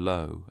so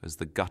low as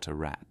the gutter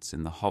rats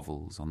in the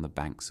hovels on the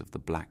banks of the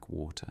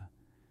Blackwater.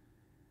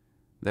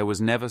 There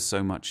was never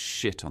so much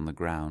shit on the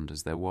ground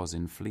as there was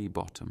in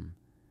Fleabottom.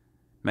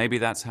 Maybe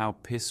that's how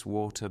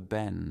Pisswater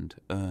Bend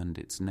earned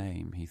its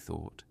name, he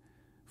thought,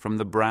 from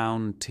the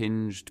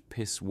brown-tinged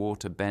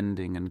piss-water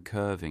bending and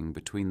curving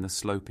between the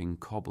sloping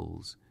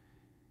cobbles.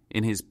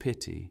 In his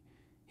pity,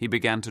 he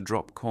began to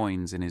drop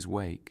coins in his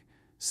wake,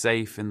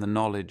 safe in the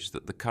knowledge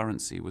that the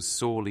currency was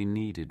sorely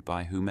needed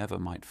by whomever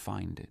might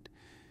find it.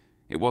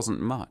 It wasn't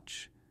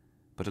much,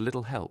 but a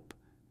little help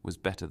was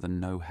better than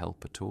no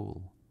help at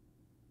all.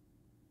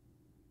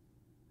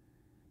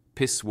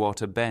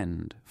 Pisswater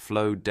Bend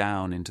flowed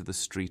down into the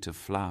Street of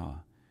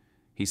Flour.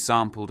 He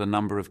sampled a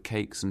number of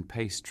cakes and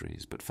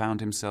pastries, but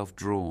found himself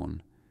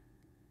drawn,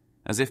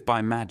 as if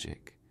by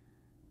magic,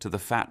 to the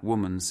fat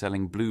woman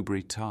selling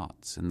blueberry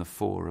tarts in the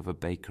fore of a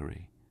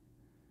bakery.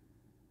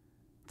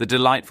 The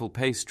delightful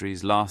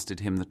pastries lasted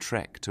him the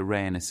trek to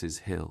Rhaenys'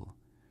 Hill,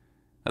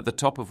 at the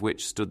top of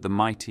which stood the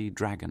mighty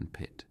dragon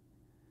pit.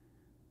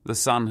 The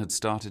sun had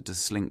started to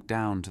slink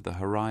down to the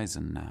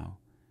horizon now,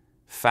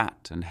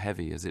 fat and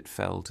heavy as it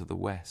fell to the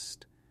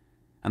west,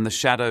 and the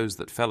shadows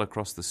that fell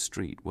across the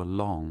street were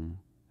long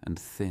and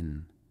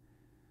thin.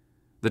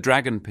 The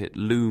dragon pit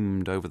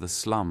loomed over the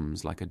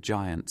slums like a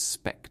giant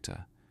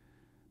spectre,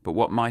 but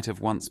what might have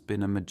once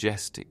been a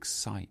majestic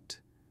sight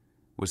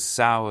was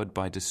soured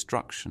by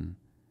destruction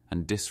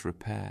and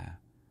disrepair.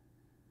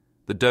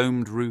 The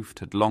domed roof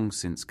had long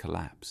since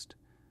collapsed.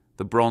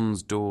 The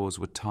bronze doors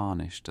were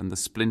tarnished, and the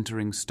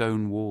splintering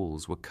stone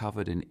walls were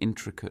covered in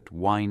intricate,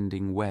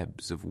 winding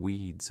webs of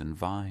weeds and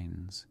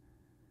vines.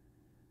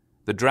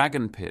 The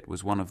dragon pit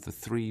was one of the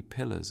 3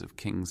 pillars of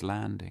King's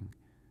Landing,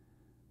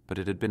 but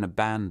it had been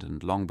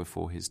abandoned long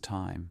before his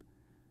time,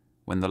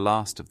 when the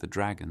last of the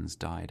dragons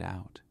died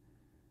out.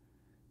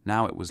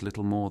 Now it was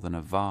little more than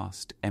a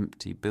vast,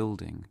 empty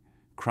building,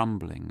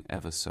 crumbling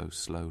ever so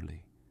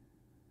slowly.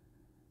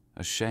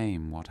 A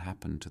shame what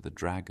happened to the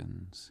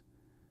dragons.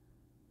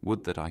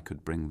 Would that I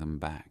could bring them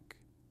back.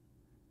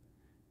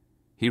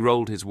 He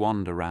rolled his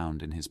wand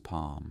around in his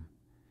palm.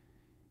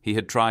 He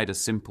had tried a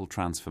simple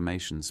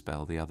transformation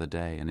spell the other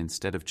day, and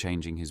instead of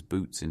changing his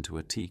boots into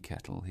a tea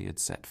kettle, he had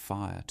set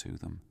fire to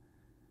them.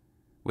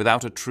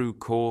 Without a true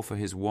core for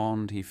his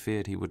wand, he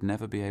feared he would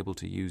never be able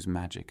to use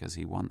magic as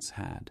he once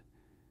had,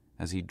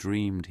 as he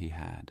dreamed he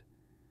had.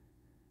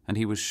 And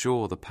he was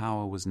sure the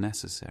power was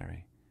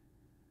necessary.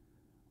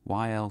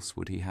 Why else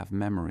would he have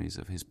memories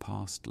of his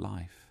past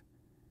life?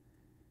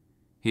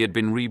 He had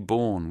been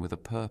reborn with a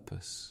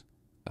purpose,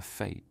 a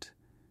fate,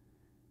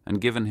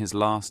 and given his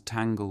last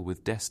tangle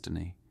with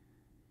destiny,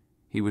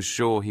 he was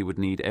sure he would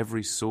need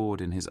every sword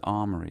in his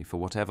armory for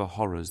whatever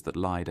horrors that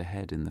lied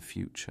ahead in the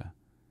future.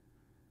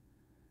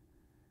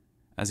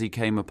 As he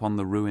came upon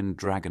the ruined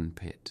dragon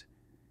pit,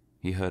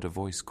 he heard a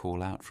voice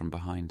call out from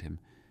behind him,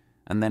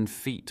 and then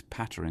feet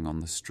pattering on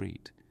the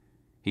street.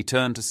 He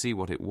turned to see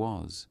what it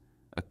was,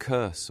 a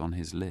curse on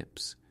his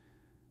lips,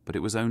 but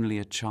it was only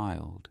a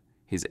child,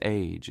 his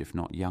age if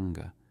not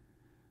younger.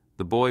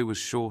 The boy was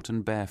short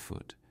and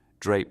barefoot,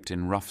 draped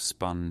in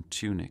rough-spun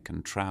tunic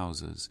and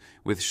trousers,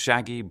 with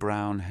shaggy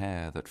brown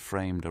hair that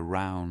framed a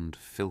round,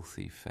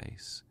 filthy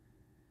face.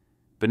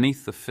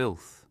 Beneath the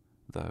filth,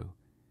 though,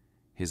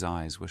 his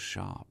eyes were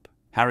sharp.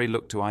 Harry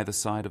looked to either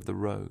side of the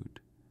road.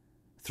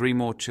 3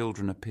 more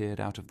children appeared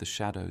out of the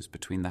shadows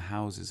between the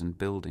houses and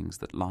buildings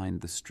that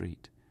lined the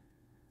street.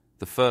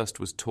 The first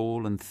was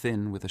tall and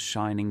thin with a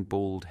shining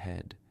bald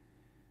head,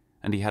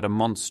 and he had a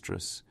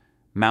monstrous,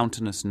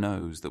 mountainous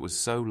nose that was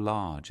so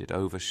large it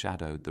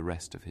overshadowed the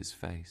rest of his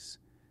face.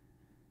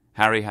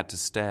 Harry had to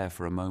stare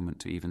for a moment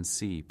to even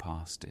see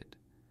past it.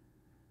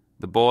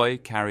 The boy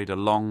carried a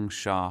long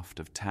shaft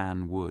of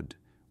tan wood,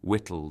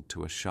 whittled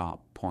to a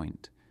sharp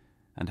point,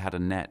 and had a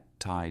net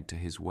tied to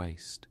his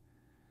waist.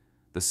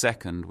 The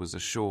second was a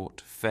short,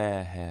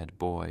 fair-haired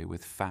boy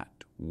with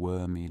fat,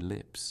 wormy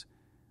lips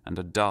and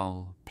a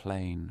dull,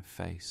 plain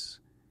face.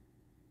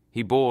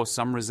 He bore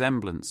some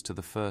resemblance to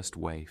the first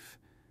waif,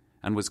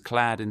 and was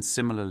clad in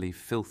similarly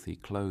filthy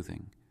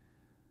clothing.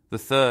 The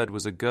third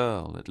was a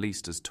girl at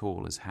least as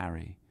tall as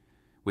Harry,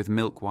 with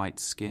milk-white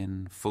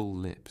skin, full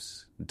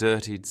lips,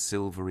 dirtied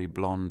silvery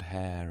blonde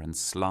hair, and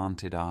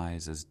slanted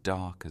eyes as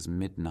dark as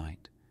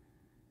midnight.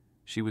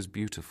 She was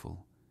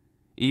beautiful,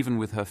 even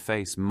with her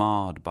face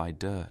marred by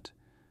dirt,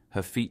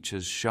 her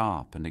features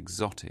sharp and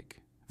exotic,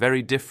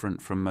 very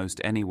different from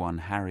most anyone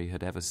Harry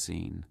had ever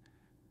seen.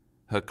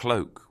 Her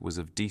cloak was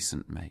of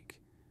decent make,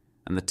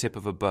 and the tip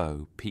of a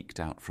bow peeked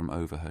out from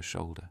over her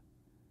shoulder.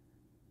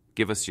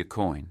 "Give us your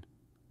coin,"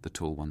 the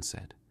tall one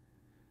said.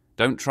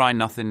 "Don't try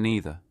nothing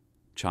neither,"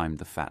 chimed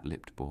the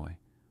fat-lipped boy.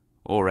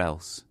 "Or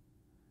else."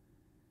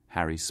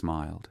 Harry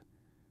smiled.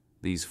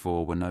 These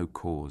 4 were no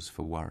cause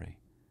for worry.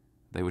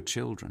 They were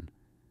children,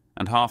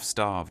 and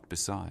half-starved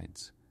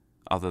besides,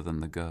 other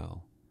than the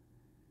girl.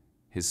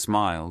 His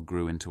smile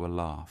grew into a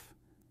laugh.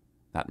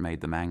 That made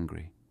them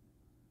angry.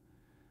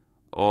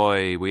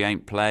 "Oi, we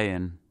ain't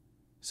playin',"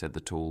 said the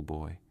tall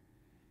boy.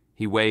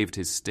 He waved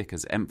his stick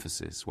as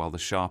emphasis while the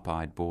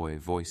sharp-eyed boy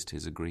voiced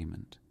his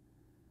agreement.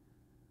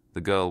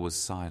 The girl was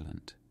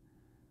silent,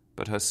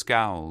 but her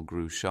scowl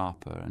grew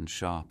sharper and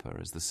sharper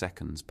as the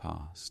seconds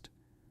passed.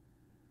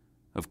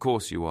 "Of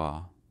course you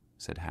are,"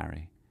 said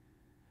Harry.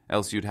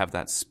 "Else you'd have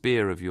that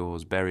spear of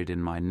yours buried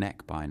in my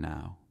neck by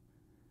now."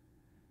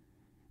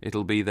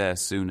 "It'll be there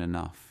soon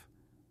enough,"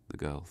 the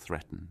girl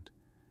threatened.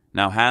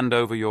 "Now hand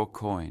over your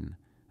coin,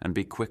 and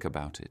be quick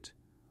about it,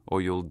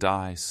 or you'll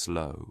die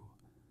slow."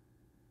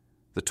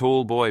 The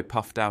tall boy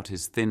puffed out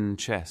his thin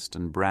chest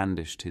and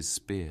brandished his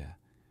spear.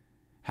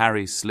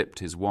 Harry slipped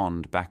his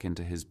wand back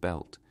into his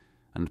belt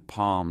and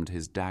palmed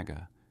his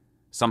dagger,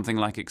 something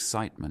like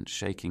excitement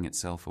shaking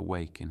itself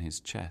awake in his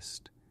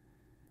chest.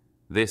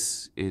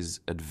 This is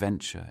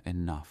adventure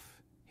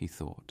enough, he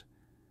thought,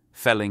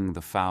 felling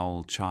the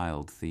foul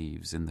child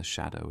thieves in the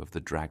shadow of the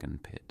dragon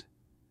pit.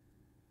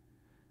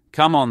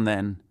 "Come on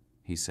then,"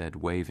 he said,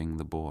 waving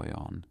the boy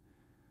on.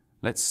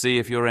 "Let's see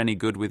if you're any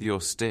good with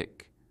your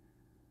stick."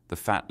 The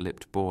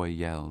fat-lipped boy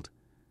yelled,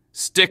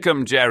 "Stick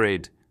 'em,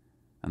 Jared!"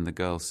 And the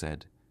girl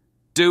said,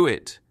 "Do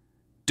it!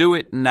 Do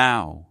it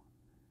now!"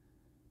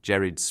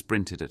 Jerrid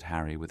sprinted at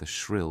Harry with a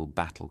shrill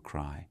battle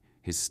cry,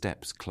 his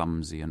steps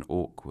clumsy and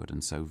awkward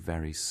and so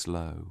very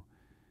slow.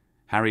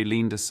 Harry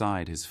leaned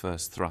aside his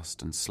first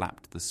thrust and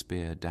slapped the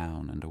spear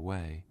down and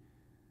away,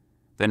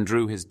 then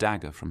drew his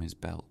dagger from his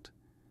belt.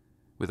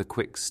 With a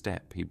quick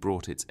step he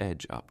brought its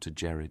edge up to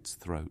Jerrid's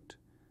throat.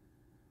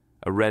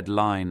 A red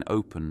line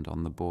opened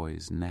on the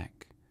boy's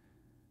neck,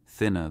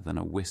 thinner than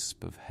a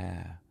wisp of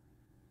hair.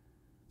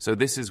 So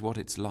this is what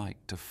it's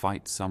like to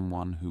fight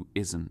someone who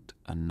isn't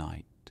a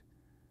knight.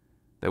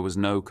 There was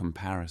no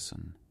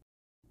comparison.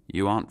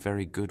 You aren't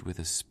very good with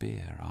a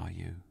spear, are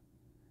you?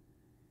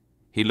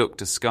 He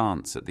looked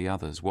askance at the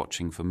others,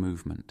 watching for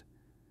movement.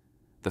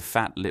 The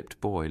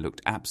fat-lipped boy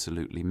looked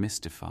absolutely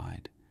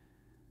mystified.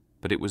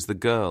 But it was the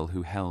girl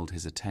who held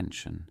his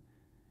attention.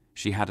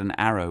 She had an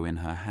arrow in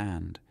her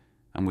hand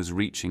and was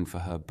reaching for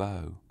her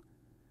bow.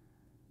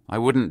 "I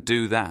wouldn't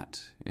do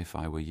that if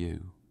I were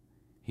you,"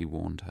 he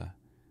warned her.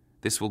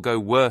 "This will go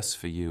worse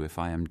for you if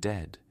I am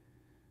dead.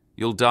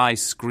 You'll die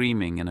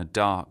screaming in a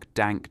dark,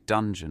 dank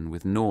dungeon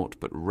with naught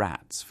but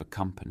rats for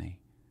company."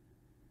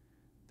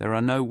 "There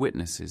are no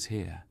witnesses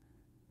here,"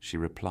 she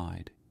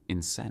replied,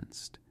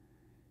 incensed.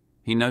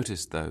 He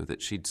noticed, though,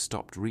 that she'd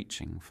stopped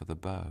reaching for the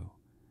bow.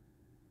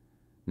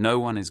 "No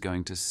one is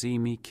going to see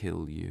me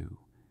kill you,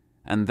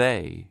 and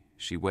they,"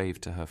 she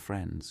waved to her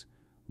friends,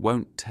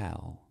 "won't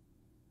tell."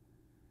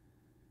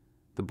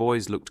 The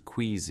boys looked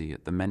queasy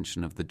at the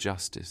mention of the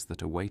justice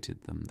that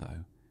awaited them,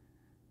 though.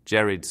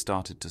 Jerrid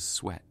started to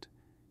sweat,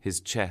 his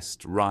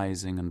chest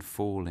rising and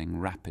falling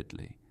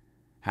rapidly.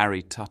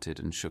 Harry tutted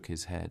and shook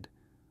his head.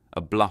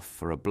 "A bluff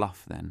for a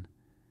bluff, then.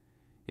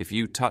 If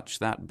you touch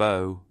that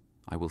bow,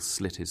 I will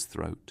slit his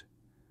throat."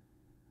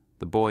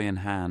 The boy in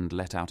hand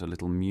let out a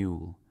little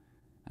mewl,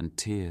 and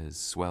tears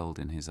swelled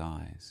in his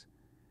eyes.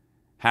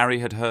 Harry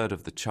had heard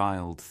of the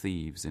child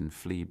thieves in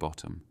Flea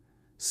Bottom,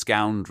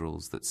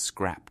 scoundrels that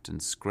scrapped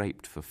and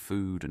scraped for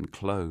food and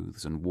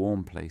clothes and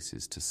warm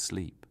places to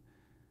sleep.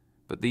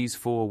 But these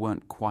four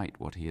weren't quite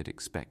what he had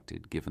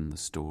expected, given the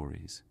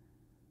stories.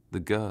 The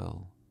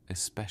girl,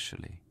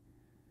 especially.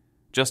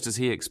 Just as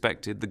he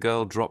expected, the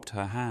girl dropped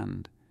her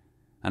hand,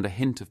 and a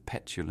hint of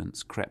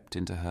petulance crept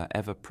into her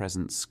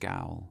ever-present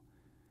scowl.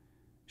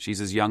 "She's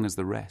as young as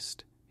the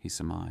rest," he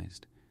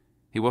surmised.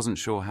 He wasn't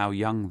sure how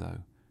young,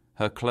 though.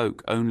 Her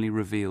cloak only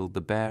revealed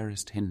the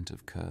barest hint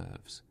of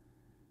curves.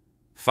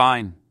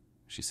 "Fine,"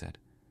 she said.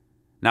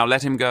 "Now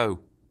let him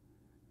go."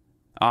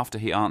 "After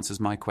he answers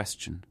my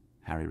question,"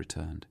 Harry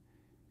returned.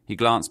 He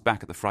glanced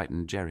back at the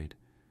frightened Jerrid.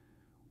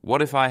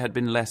 "What if I had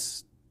been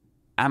less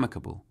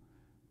amicable?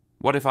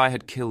 What if I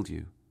had killed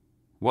you?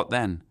 What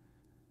then?"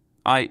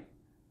 I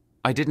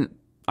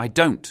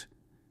don't."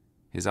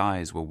 His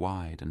eyes were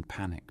wide and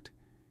panicked.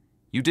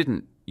 You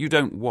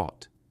don't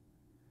what?"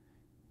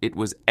 "It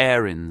was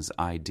Erin's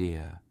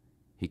idea,"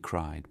 he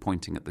cried,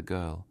 pointing at the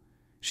girl.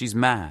 "She's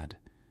mad.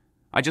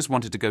 I just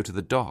wanted to go to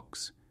the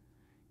docks."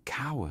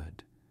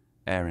 "Coward,"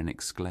 Erin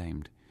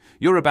exclaimed.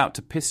 "You're about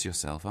to piss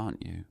yourself,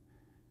 aren't you?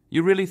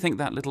 You really think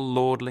that little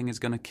lordling is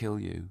going to kill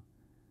you?"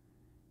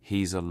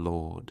 "He's a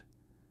lord,"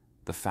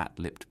 the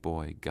fat-lipped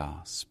boy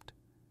gasped.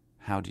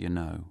 "How do you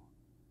know?"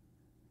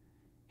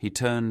 He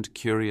turned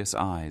curious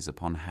eyes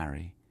upon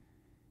Harry.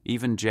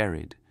 Even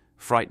Jerrid,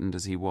 frightened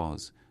as he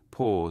was,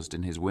 paused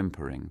in his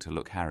whimpering to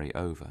look Harry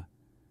over.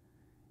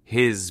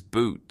 "His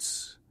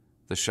boots,"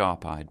 the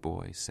sharp-eyed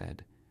boy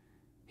said.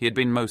 He had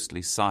been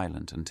mostly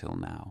silent until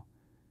now.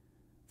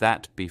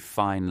 "That be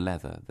fine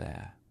leather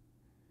there."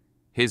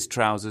 "His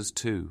trousers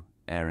too,"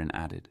 Erin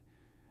added.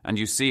 "And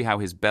you see how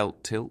his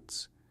belt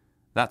tilts?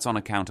 That's on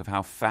account of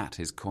how fat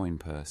his coin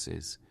purse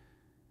is."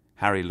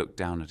 Harry looked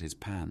down at his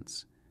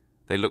pants.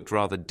 They looked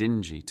rather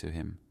dingy to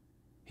him.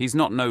 "He's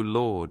not no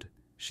lord,"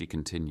 she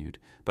continued,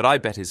 "but I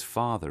bet his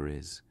father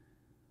is."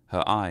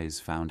 Her eyes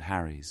found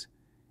Harry's.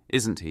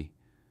 "Isn't he?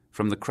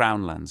 From the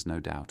Crownlands, no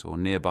doubt, or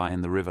nearby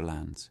in the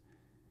Riverlands.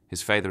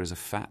 His father is a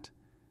fat,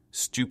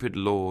 stupid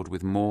lord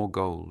with more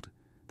gold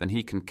than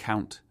he can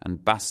count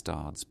and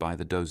bastards by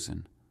the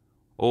dozen.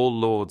 All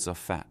lords are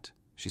fat,"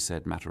 she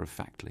said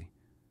matter-of-factly.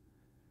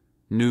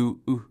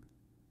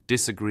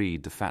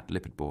 Disagreed the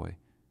fat-lipped boy,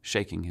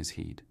 shaking his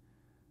head.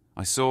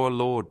 "I saw a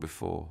lord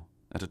before,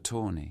 at a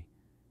tourney.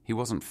 He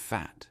wasn't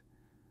fat.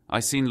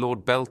 I seen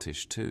Lord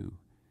Beltish, too.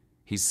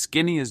 He's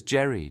skinny as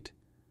Jerrid."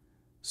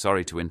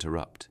 "Sorry to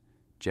interrupt,"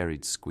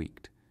 Jerrid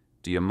squeaked.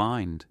 "Do you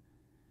mind?"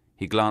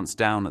 He glanced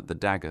down at the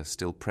dagger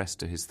still pressed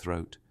to his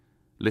throat.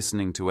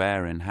 Listening to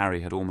Erin, Harry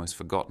had almost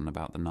forgotten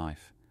about the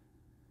knife.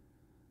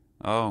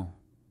 "Oh,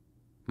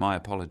 my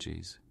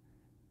apologies.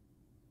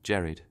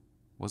 Jerrid,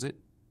 was it?"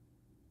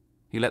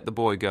 He let the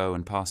boy go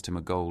and passed him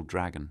a gold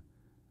dragon,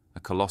 a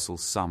colossal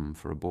sum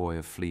for a boy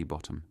of Flea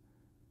Bottom.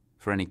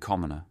 For any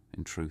commoner,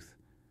 in truth.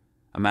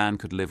 A man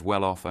could live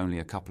well off only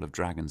a couple of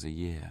dragons a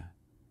year.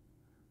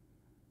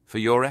 "For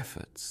your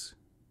efforts,"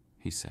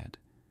 he said,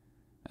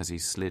 as he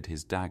slid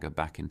his dagger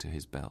back into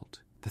his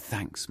belt. "The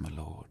thanks, my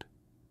lord."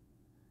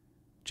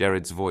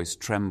 Jerrid's voice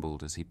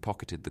trembled as he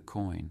pocketed the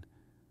coin,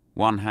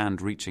 one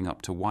hand reaching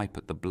up to wipe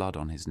at the blood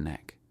on his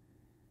neck.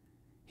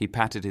 He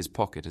patted his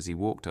pocket as he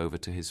walked over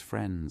to his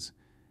friends,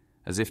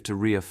 as if to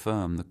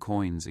reaffirm the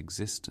coin's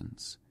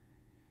existence.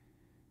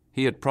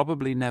 He had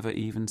probably never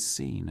even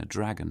seen a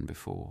dragon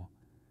before.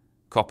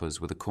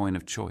 Coppers were the coin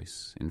of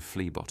choice in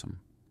Flea Bottom.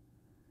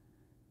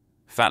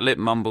 "Fatlip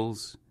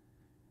Mumbles,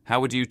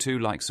 how would you two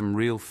like some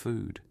real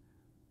food?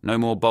 No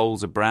more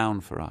bowls of brown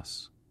for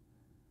us."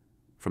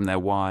 From their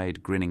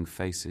wide, grinning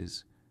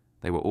faces,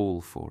 they were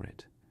all for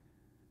it.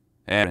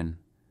 "Erin,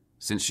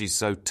 since she's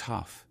so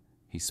tough,"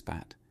 he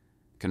spat,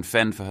 "can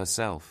fend for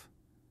herself."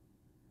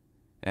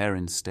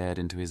 Erin stared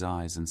into his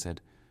eyes and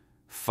said,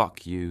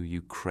 "Fuck you, you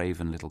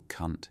craven little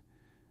cunt.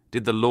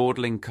 Did the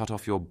lordling cut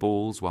off your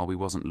balls while we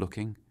wasn't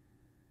looking?"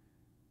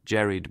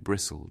 Jerryd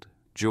bristled,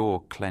 jaw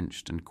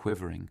clenched and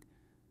quivering,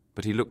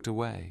 but he looked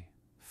away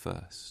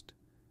first.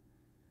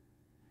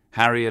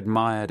 Harry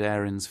admired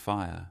Erin's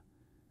fire,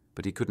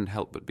 but he couldn't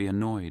help but be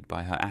annoyed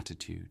by her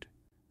attitude.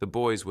 The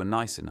boys were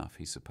nice enough,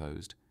 he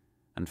supposed,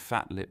 and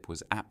Fatlip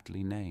was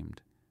aptly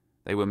named.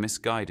 They were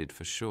misguided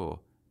for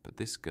sure, but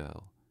this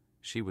girl,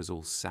 she was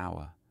all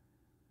sour.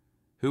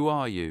 "Who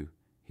are you?"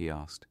 he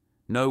asked.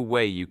 "No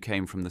way you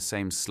came from the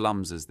same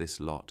slums as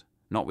this lot.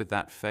 Not with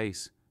that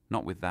face,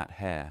 not with that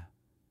hair."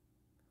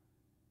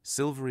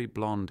 Silvery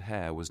blonde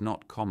hair was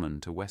not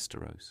common to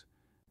Westeros.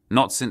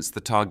 Not since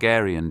the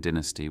Targaryen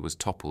dynasty was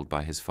toppled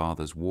by his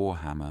father's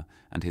warhammer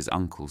and his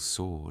uncle's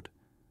sword.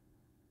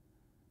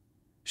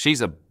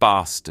 "She's a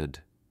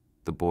bastard,"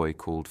 the boy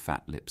called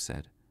Fatlip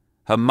said.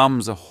 "Her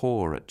mum's a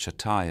whore at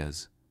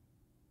Chataya's."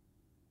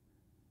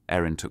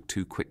 Erin took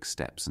 2 quick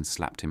steps and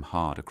slapped him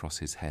hard across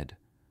his head.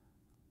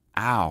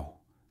 "Ow!"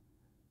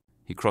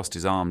 He crossed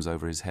his arms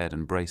over his head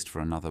and braced for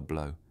another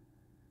blow.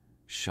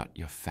 "Shut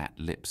your fat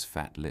lips,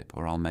 Fatlip,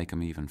 or I'll make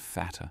 'em even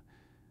fatter.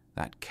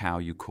 That cow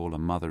you call a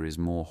mother is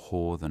more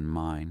whore than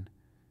mine.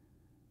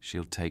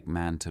 She'll take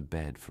man to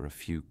bed for a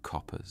few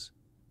coppers."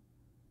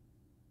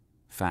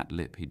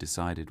 Fatlip, he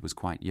decided, was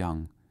quite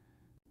young,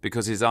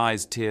 because his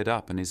eyes teared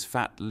up and his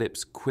fat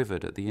lips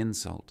quivered at the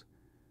insult.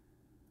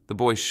 The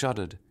boy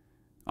shuddered,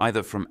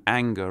 either from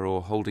anger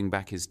or holding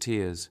back his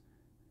tears.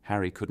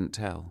 Harry couldn't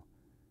tell.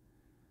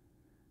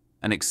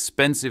 "An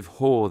expensive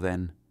whore,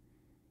 then,"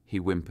 he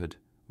whimpered,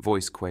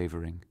 voice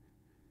quavering.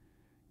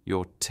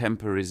 "Your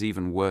temper is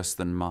even worse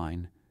than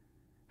mine,"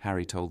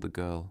 Harry told the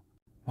girl.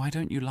 "Why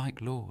don't you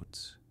like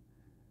lords?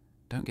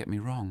 Don't get me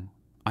wrong,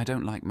 I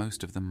don't like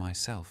most of them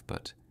myself,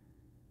 but—"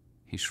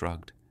 He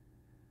shrugged.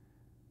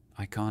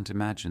 "I can't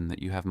imagine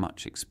that you have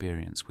much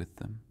experience with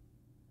them."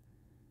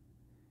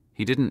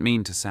 He didn't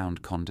mean to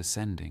sound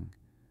condescending,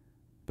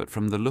 but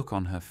from the look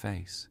on her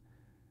face,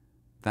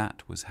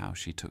 that was how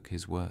she took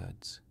his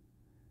words.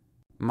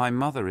 "My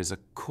mother is a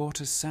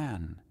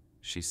courtesan,"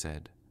 she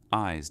said,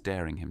 eyes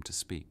daring him to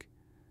speak.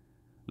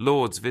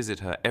 "Lords visit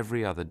her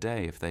every other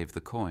day if they've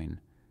the coin,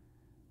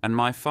 and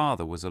my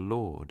father was a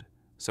lord,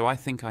 so I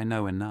think I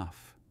know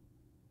enough."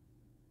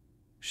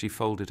 She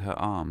folded her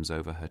arms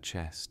over her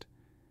chest.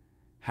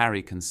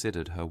 Harry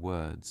considered her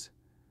words.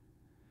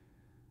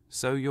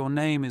 "So your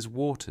name is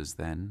Waters,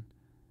 then?"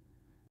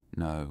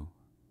 "No,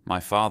 my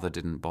father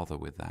didn't bother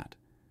with that.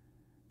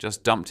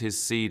 Just dumped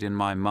his seed in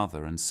my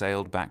mother and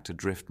sailed back to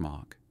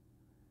Driftmark."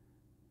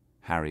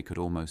 Harry could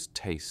almost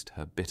taste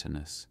her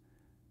bitterness.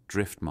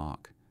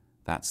 Driftmark,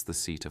 that's the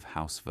seat of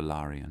House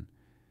Velaryon.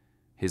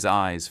 His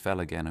eyes fell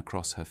again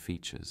across her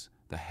features,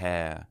 the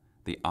hair,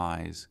 the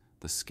eyes,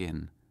 the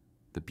skin,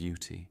 the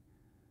beauty.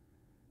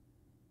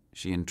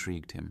 She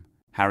intrigued him.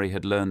 Harry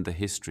had learned the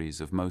histories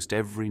of most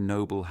every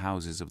noble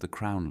houses of the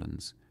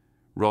Crownlands: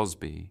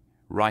 Rosby,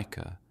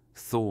 Riker,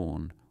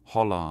 Thorne,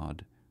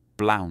 Hollard,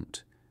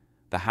 Blount,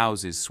 the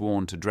houses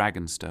sworn to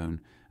Dragonstone,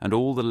 and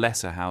all the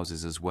lesser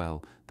houses as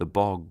well, the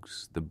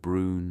bogs, the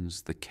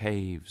bruns, the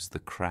caves, the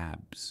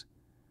crabs.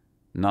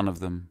 None of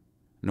them,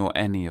 nor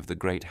any of the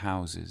great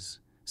houses,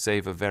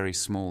 save a very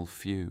small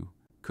few,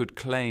 could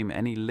claim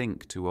any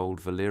link to old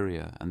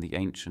Valyria and the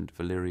ancient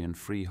Valyrian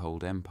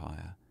freehold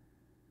empire.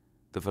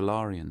 The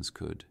Velaryons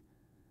could,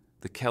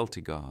 the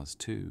Celtigars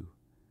too.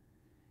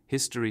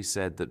 History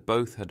said that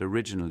both had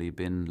originally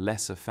been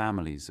lesser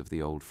families of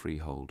the old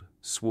freehold,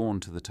 sworn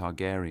to the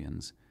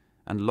Targaryens,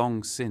 and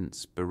long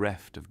since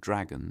bereft of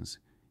dragons,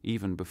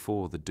 even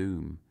before the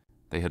Doom.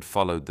 They had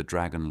followed the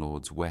Dragon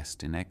Lords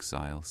west in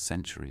exile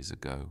centuries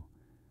ago.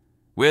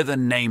 "We're the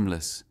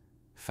Nameless,"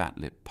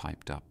 Fatlip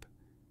piped up,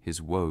 his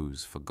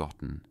woes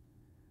forgotten.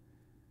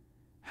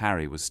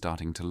 Harry was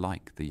starting to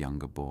like the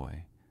younger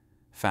boy.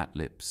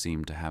 Fatlip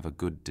seemed to have a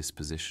good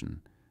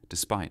disposition,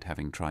 despite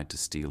having tried to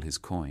steal his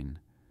coin.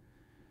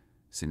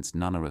 "Since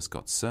none of us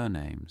got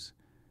surnames.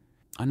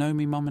 I know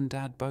me mum and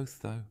dad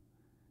both, though.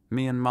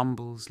 Me and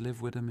Mumbles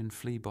live with 'em in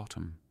Flea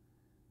Bottom.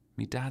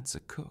 Me dad's a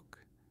cook."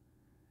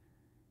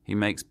 "He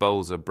makes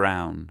bowls of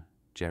brown,"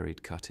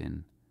 Jerryd cut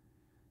in.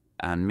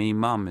 "And me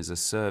mum is a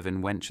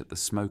servin' wench at the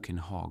Smoking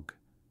Hog,"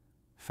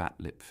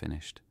 Fatlip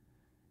finished.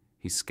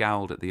 He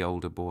scowled at the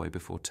older boy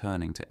before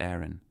turning to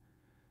Erin.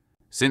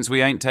 "Since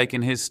we ain't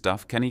taking his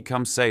stuff, can he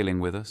come sailing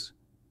with us?"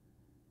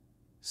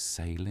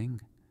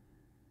 Sailing?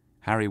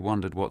 Harry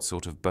wondered what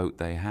sort of boat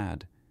they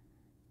had.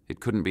 It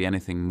couldn't be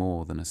anything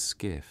more than a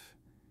skiff.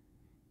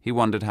 He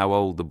wondered how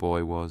old the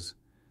boy was,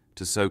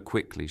 to so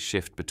quickly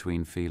shift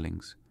between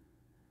feelings.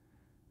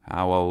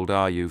 "How old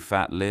are you,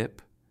 Fat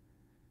Lip?"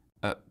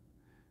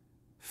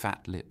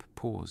 Fat Lip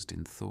paused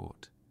in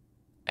thought.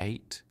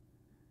 8?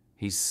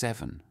 "He's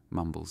 7,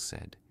 Mumbles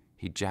said.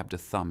 He jabbed a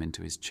thumb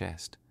into his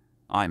chest.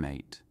 "I'm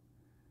 8.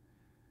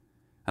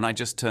 "And I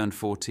just turned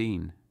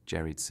 14,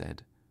 Jerry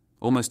said.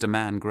 "Almost a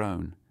man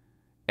grown.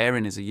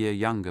 Erin is a year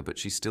younger, but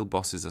she still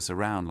bosses us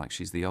around like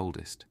she's the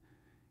oldest."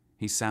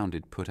 He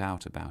sounded put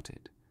out about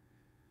it.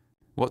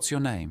 "What's your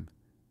name?"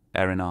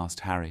 Erin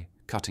asked Harry,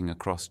 cutting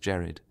across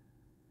Jerry.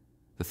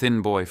 The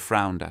thin boy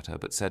frowned at her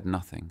but said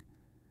nothing.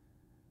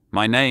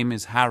 "My name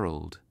is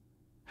Harold,"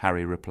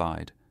 Harry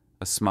replied.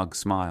 A smug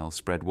smile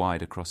spread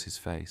wide across his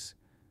face.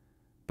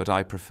 "But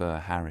I prefer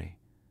Harry."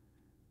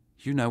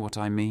 "You know what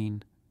I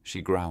mean,"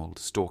 she growled,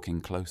 stalking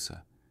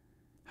closer.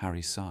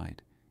 Harry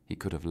sighed. He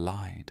could have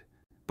lied.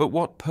 But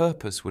what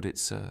purpose would it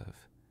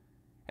serve?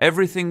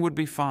 Everything would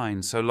be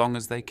fine so long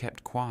as they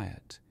kept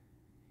quiet.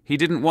 He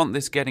didn't want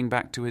this getting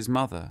back to his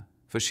mother,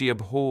 for she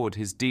abhorred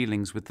his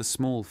dealings with the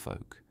small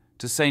folk,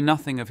 to say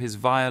nothing of his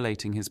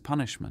violating his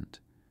punishment.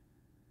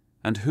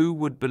 And who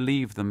would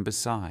believe them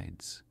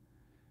besides?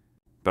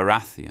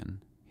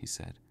 "Baratheon," he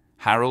said.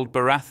 "Harold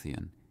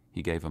Baratheon,"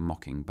 he gave a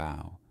mocking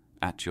bow.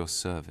 "At your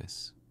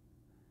service."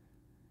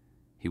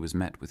 He was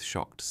met with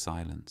shocked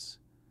silence.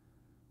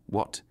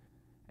 "What?"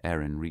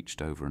 Erin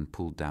reached over and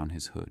pulled down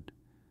his hood.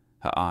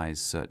 Her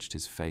eyes searched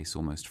his face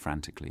almost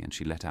frantically, and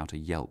she let out a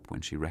yelp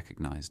when she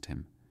recognized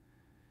him.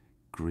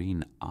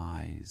 "Green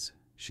eyes,"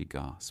 she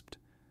gasped.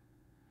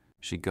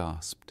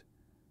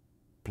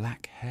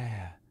 "Black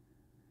hair."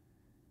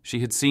 She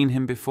had seen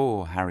him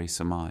before, Harry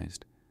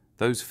surmised.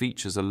 Those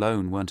features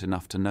alone weren't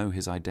enough to know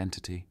his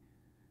identity.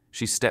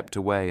 She stepped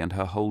away, and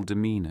her whole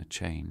demeanor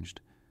changed.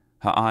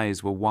 Her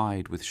eyes were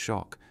wide with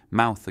shock,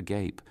 mouth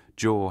agape,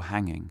 jaw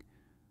hanging.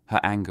 Her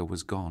anger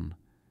was gone.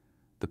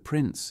 "The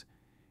prince.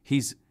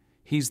 He's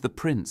the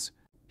prince.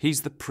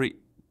 He's the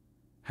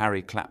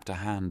Harry clapped a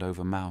hand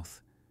over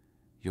mouth.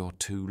 "You're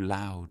too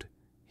loud,"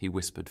 he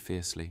whispered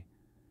fiercely.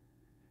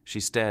 She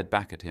stared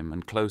back at him,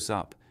 and close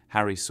up,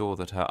 Harry saw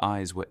that her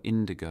eyes were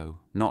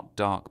indigo, not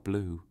dark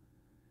blue.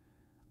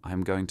 "I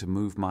am going to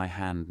move my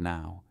hand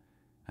now,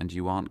 and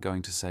you aren't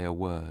going to say a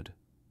word,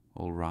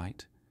 all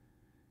right?"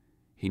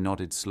 He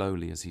nodded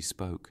slowly as he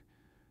spoke,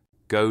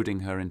 goading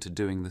her into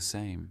doing the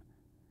same.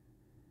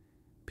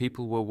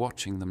 People were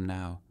watching them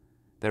now,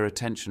 their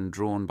attention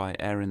drawn by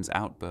Erin's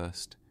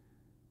outburst,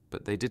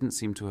 but they didn't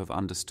seem to have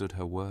understood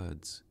her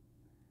words.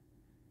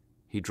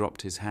 He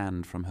dropped his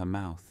hand from her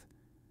mouth.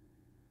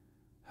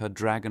 Her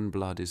dragon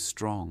blood is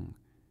strong,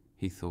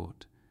 he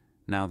thought,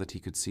 now that he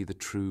could see the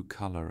true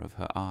color of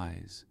her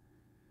eyes.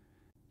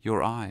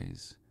 "Your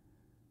eyes,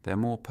 they're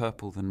more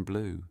purple than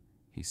blue,"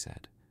 he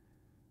said.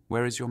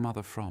 "Where is your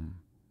mother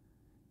from?"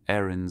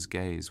 Erin's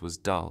gaze was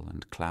dull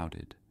and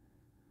clouded.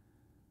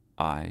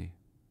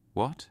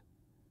 What?"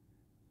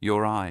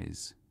 "Your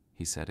eyes,"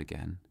 he said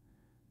again.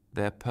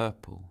 "They're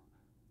purple,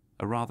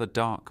 a rather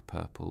dark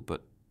purple,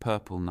 but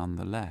purple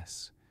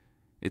nonetheless.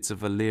 It's a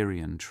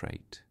Valyrian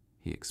trait,"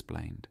 he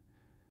explained.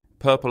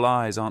 "Purple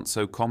eyes aren't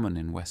so common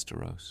in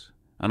Westeros,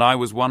 and I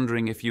was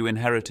wondering if you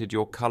inherited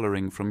your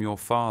coloring from your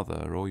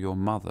father or your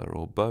mother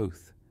or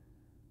both."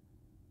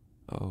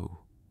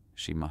 "Oh,"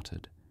 she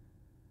muttered.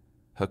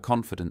 Her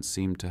confidence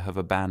seemed to have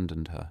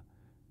abandoned her,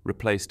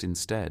 replaced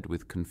instead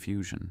with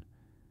confusion.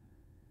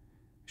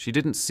 She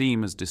didn't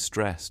seem as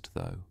distressed,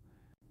 though,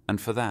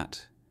 and for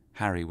that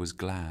Harry was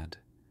glad.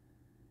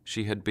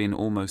 She had been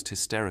almost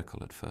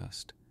hysterical at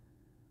first.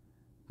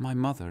 "My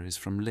mother is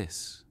from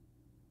Lys,"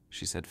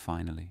 she said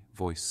finally,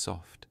 voice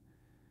soft.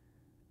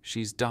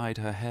 "She's dyed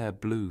her hair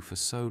blue for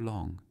so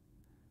long.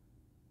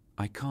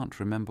 I can't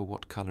remember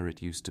what color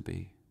it used to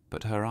be,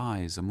 but her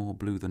eyes are more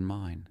blue than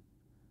mine."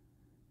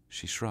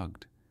 She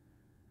shrugged.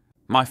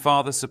 "My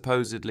father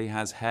supposedly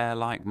has hair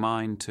like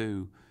mine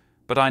too,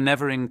 but I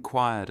never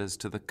inquired as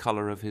to the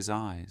color of his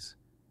eyes."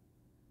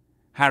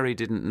 Harry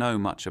didn't know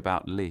much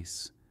about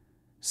Lys,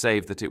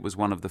 save that it was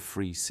one of the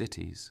free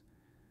cities.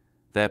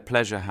 Their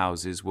pleasure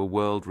houses were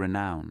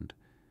world-renowned,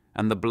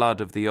 and the blood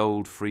of the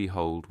old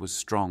freehold was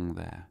strong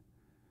there.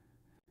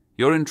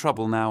 "You're in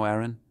trouble now,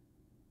 Erin,"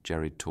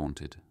 Jerry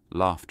taunted,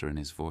 laughter in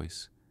his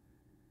voice.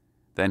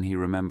 Then he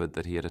remembered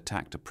that he had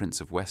attacked a prince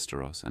of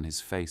Westeros, and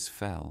his face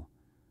fell.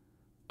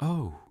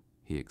 "Oh,"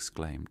 he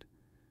exclaimed.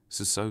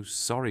 So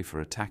sorry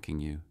for attacking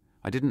you.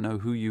 I didn't know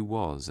who you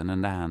was, and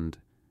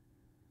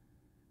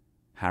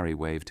Harry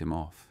waved him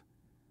off,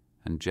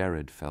 and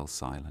Jared fell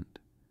silent.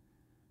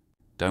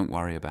 "Don't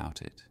worry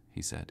about it,"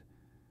 he said.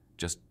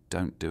 "Just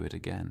don't do it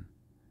again."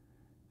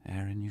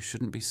 "Erin, you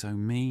shouldn't be so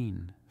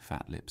mean,"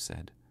 Fat Lip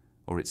said,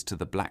 "or it's to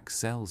the black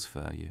cells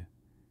for you."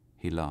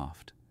 He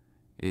laughed.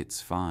 "It's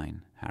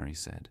fine," Harry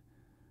said.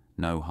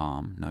 "No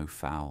harm, no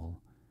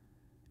foul."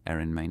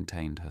 Erin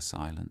maintained her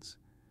silence.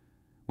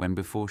 When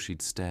before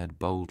she'd stared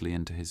boldly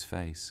into his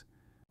face,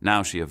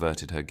 now she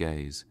averted her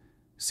gaze,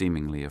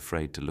 seemingly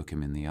afraid to look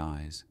him in the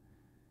eyes.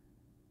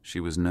 She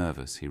was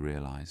nervous, he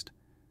realized,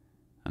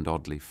 and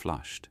oddly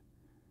flushed.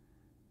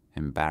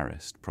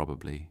 Embarrassed,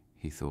 probably,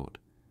 he thought.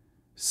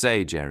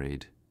 "Say,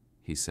 Jerryd,"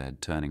 he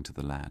said, turning to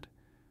the lad,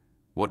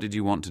 "what did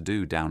you want to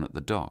do down at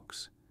the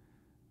docks?"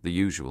 "The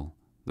usual,"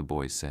 the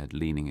boy said,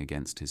 leaning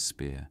against his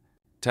spear.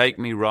 "Take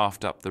me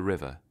raft up the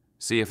river,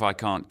 see if I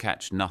can't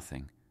catch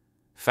nothing.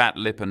 Fat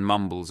Lip and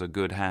Mumbles are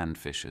good hand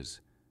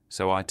fishers,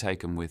 so I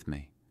take 'em with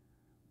me.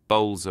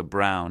 Bowls of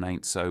brown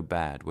ain't so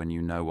bad when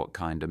you know what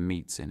kind of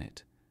meat's in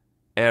it.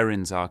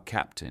 Erin's our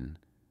captain,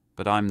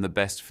 but I'm the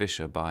best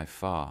fisher by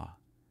far."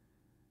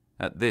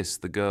 At this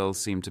the girl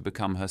seemed to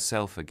become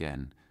herself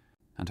again,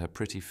 and her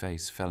pretty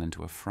face fell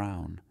into a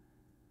frown.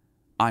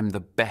 "I'm the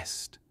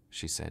best,"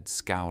 she said,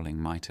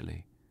 scowling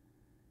mightily.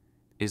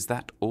 "Is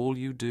that all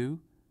you do?"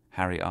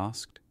 Harry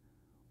asked.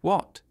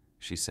 "What?"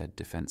 she said,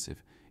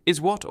 defensive. "Is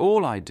what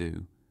all I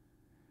do?"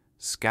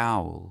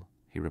 "Scowl,"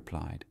 he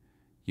replied.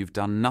 "You've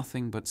done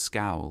nothing but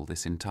scowl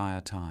this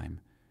entire time.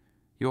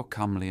 You're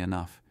comely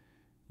enough.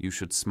 You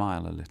should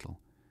smile a little."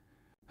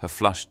 Her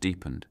flush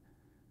deepened,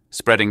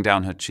 spreading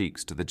down her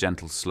cheeks to the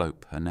gentle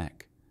slope her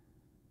neck.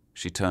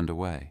 She turned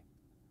away.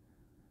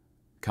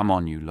 "Come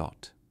on, you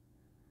lot.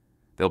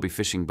 There'll be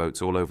fishing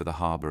boats all over the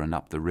harbour and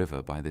up the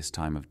river by this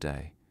time of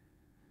day.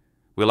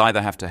 We'll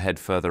either have to head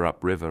further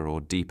upriver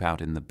or deep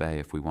out in the bay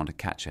if we want to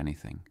catch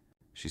anything."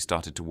 She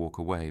started to walk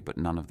away, but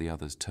none of the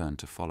others turned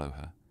to follow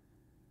her.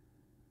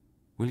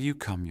 "Will you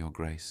come, Your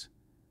Grace?"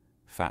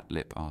 Fat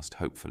Lip asked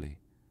hopefully.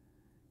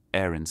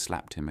 Erin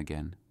slapped him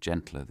again,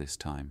 gentler this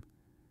time.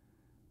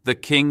 "The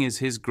king is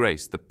his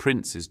grace, the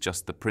prince is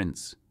just the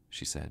prince,"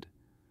 she said.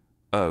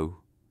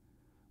 "Oh,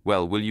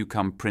 well, will you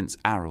come Prince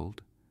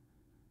Harold?"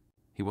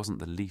 He wasn't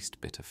the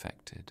least bit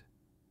affected.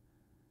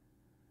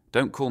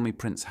 "Don't call me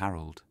Prince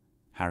Harold,"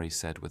 Harry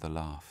said with a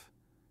laugh.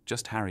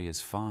 "Just Harry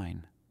is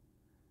fine."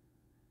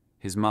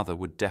 His mother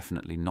would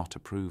definitely not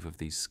approve of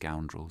these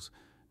scoundrels,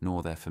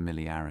 nor their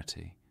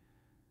familiarity,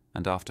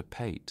 and after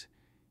Pate,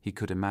 he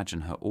could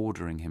imagine her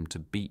ordering him to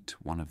beat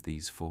one of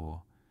these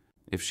four,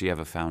 if she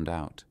ever found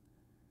out.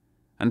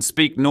 "And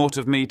speak naught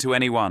of me to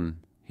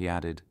anyone," he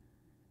added.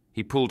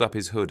 He pulled up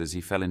his hood as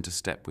he fell into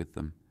step with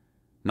them.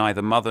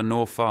 "Neither mother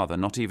nor father,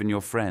 not even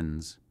your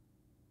friends.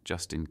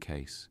 Just in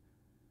case."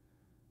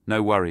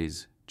 "No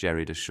worries,"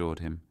 Jerryd assured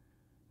him.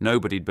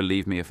 "Nobody'd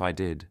believe me if I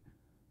did."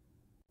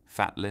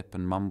 Fat Lip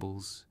and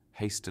Mumbles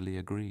hastily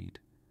agreed.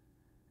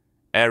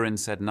 Erin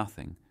said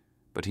nothing,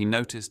 but he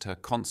noticed her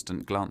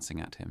constant glancing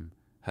at him,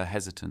 her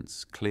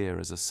hesitance clear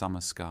as a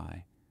summer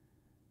sky.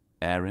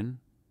 "Erin?"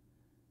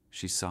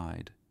 She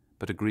sighed,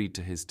 but agreed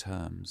to his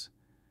terms.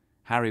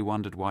 Harry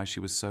wondered why she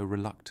was so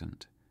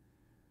reluctant.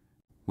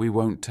 "We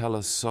won't tell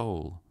a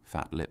soul,"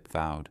 Fat Lip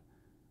vowed.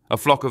 A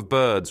flock of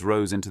birds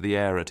rose into the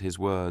air at his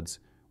words,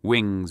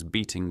 wings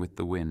beating with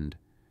the wind.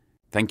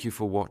 Thank you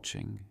for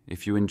watching.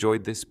 If you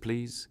enjoyed this,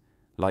 please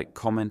like,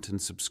 comment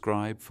and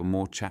subscribe for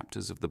more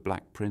chapters of The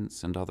Black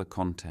Prince and other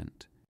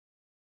content.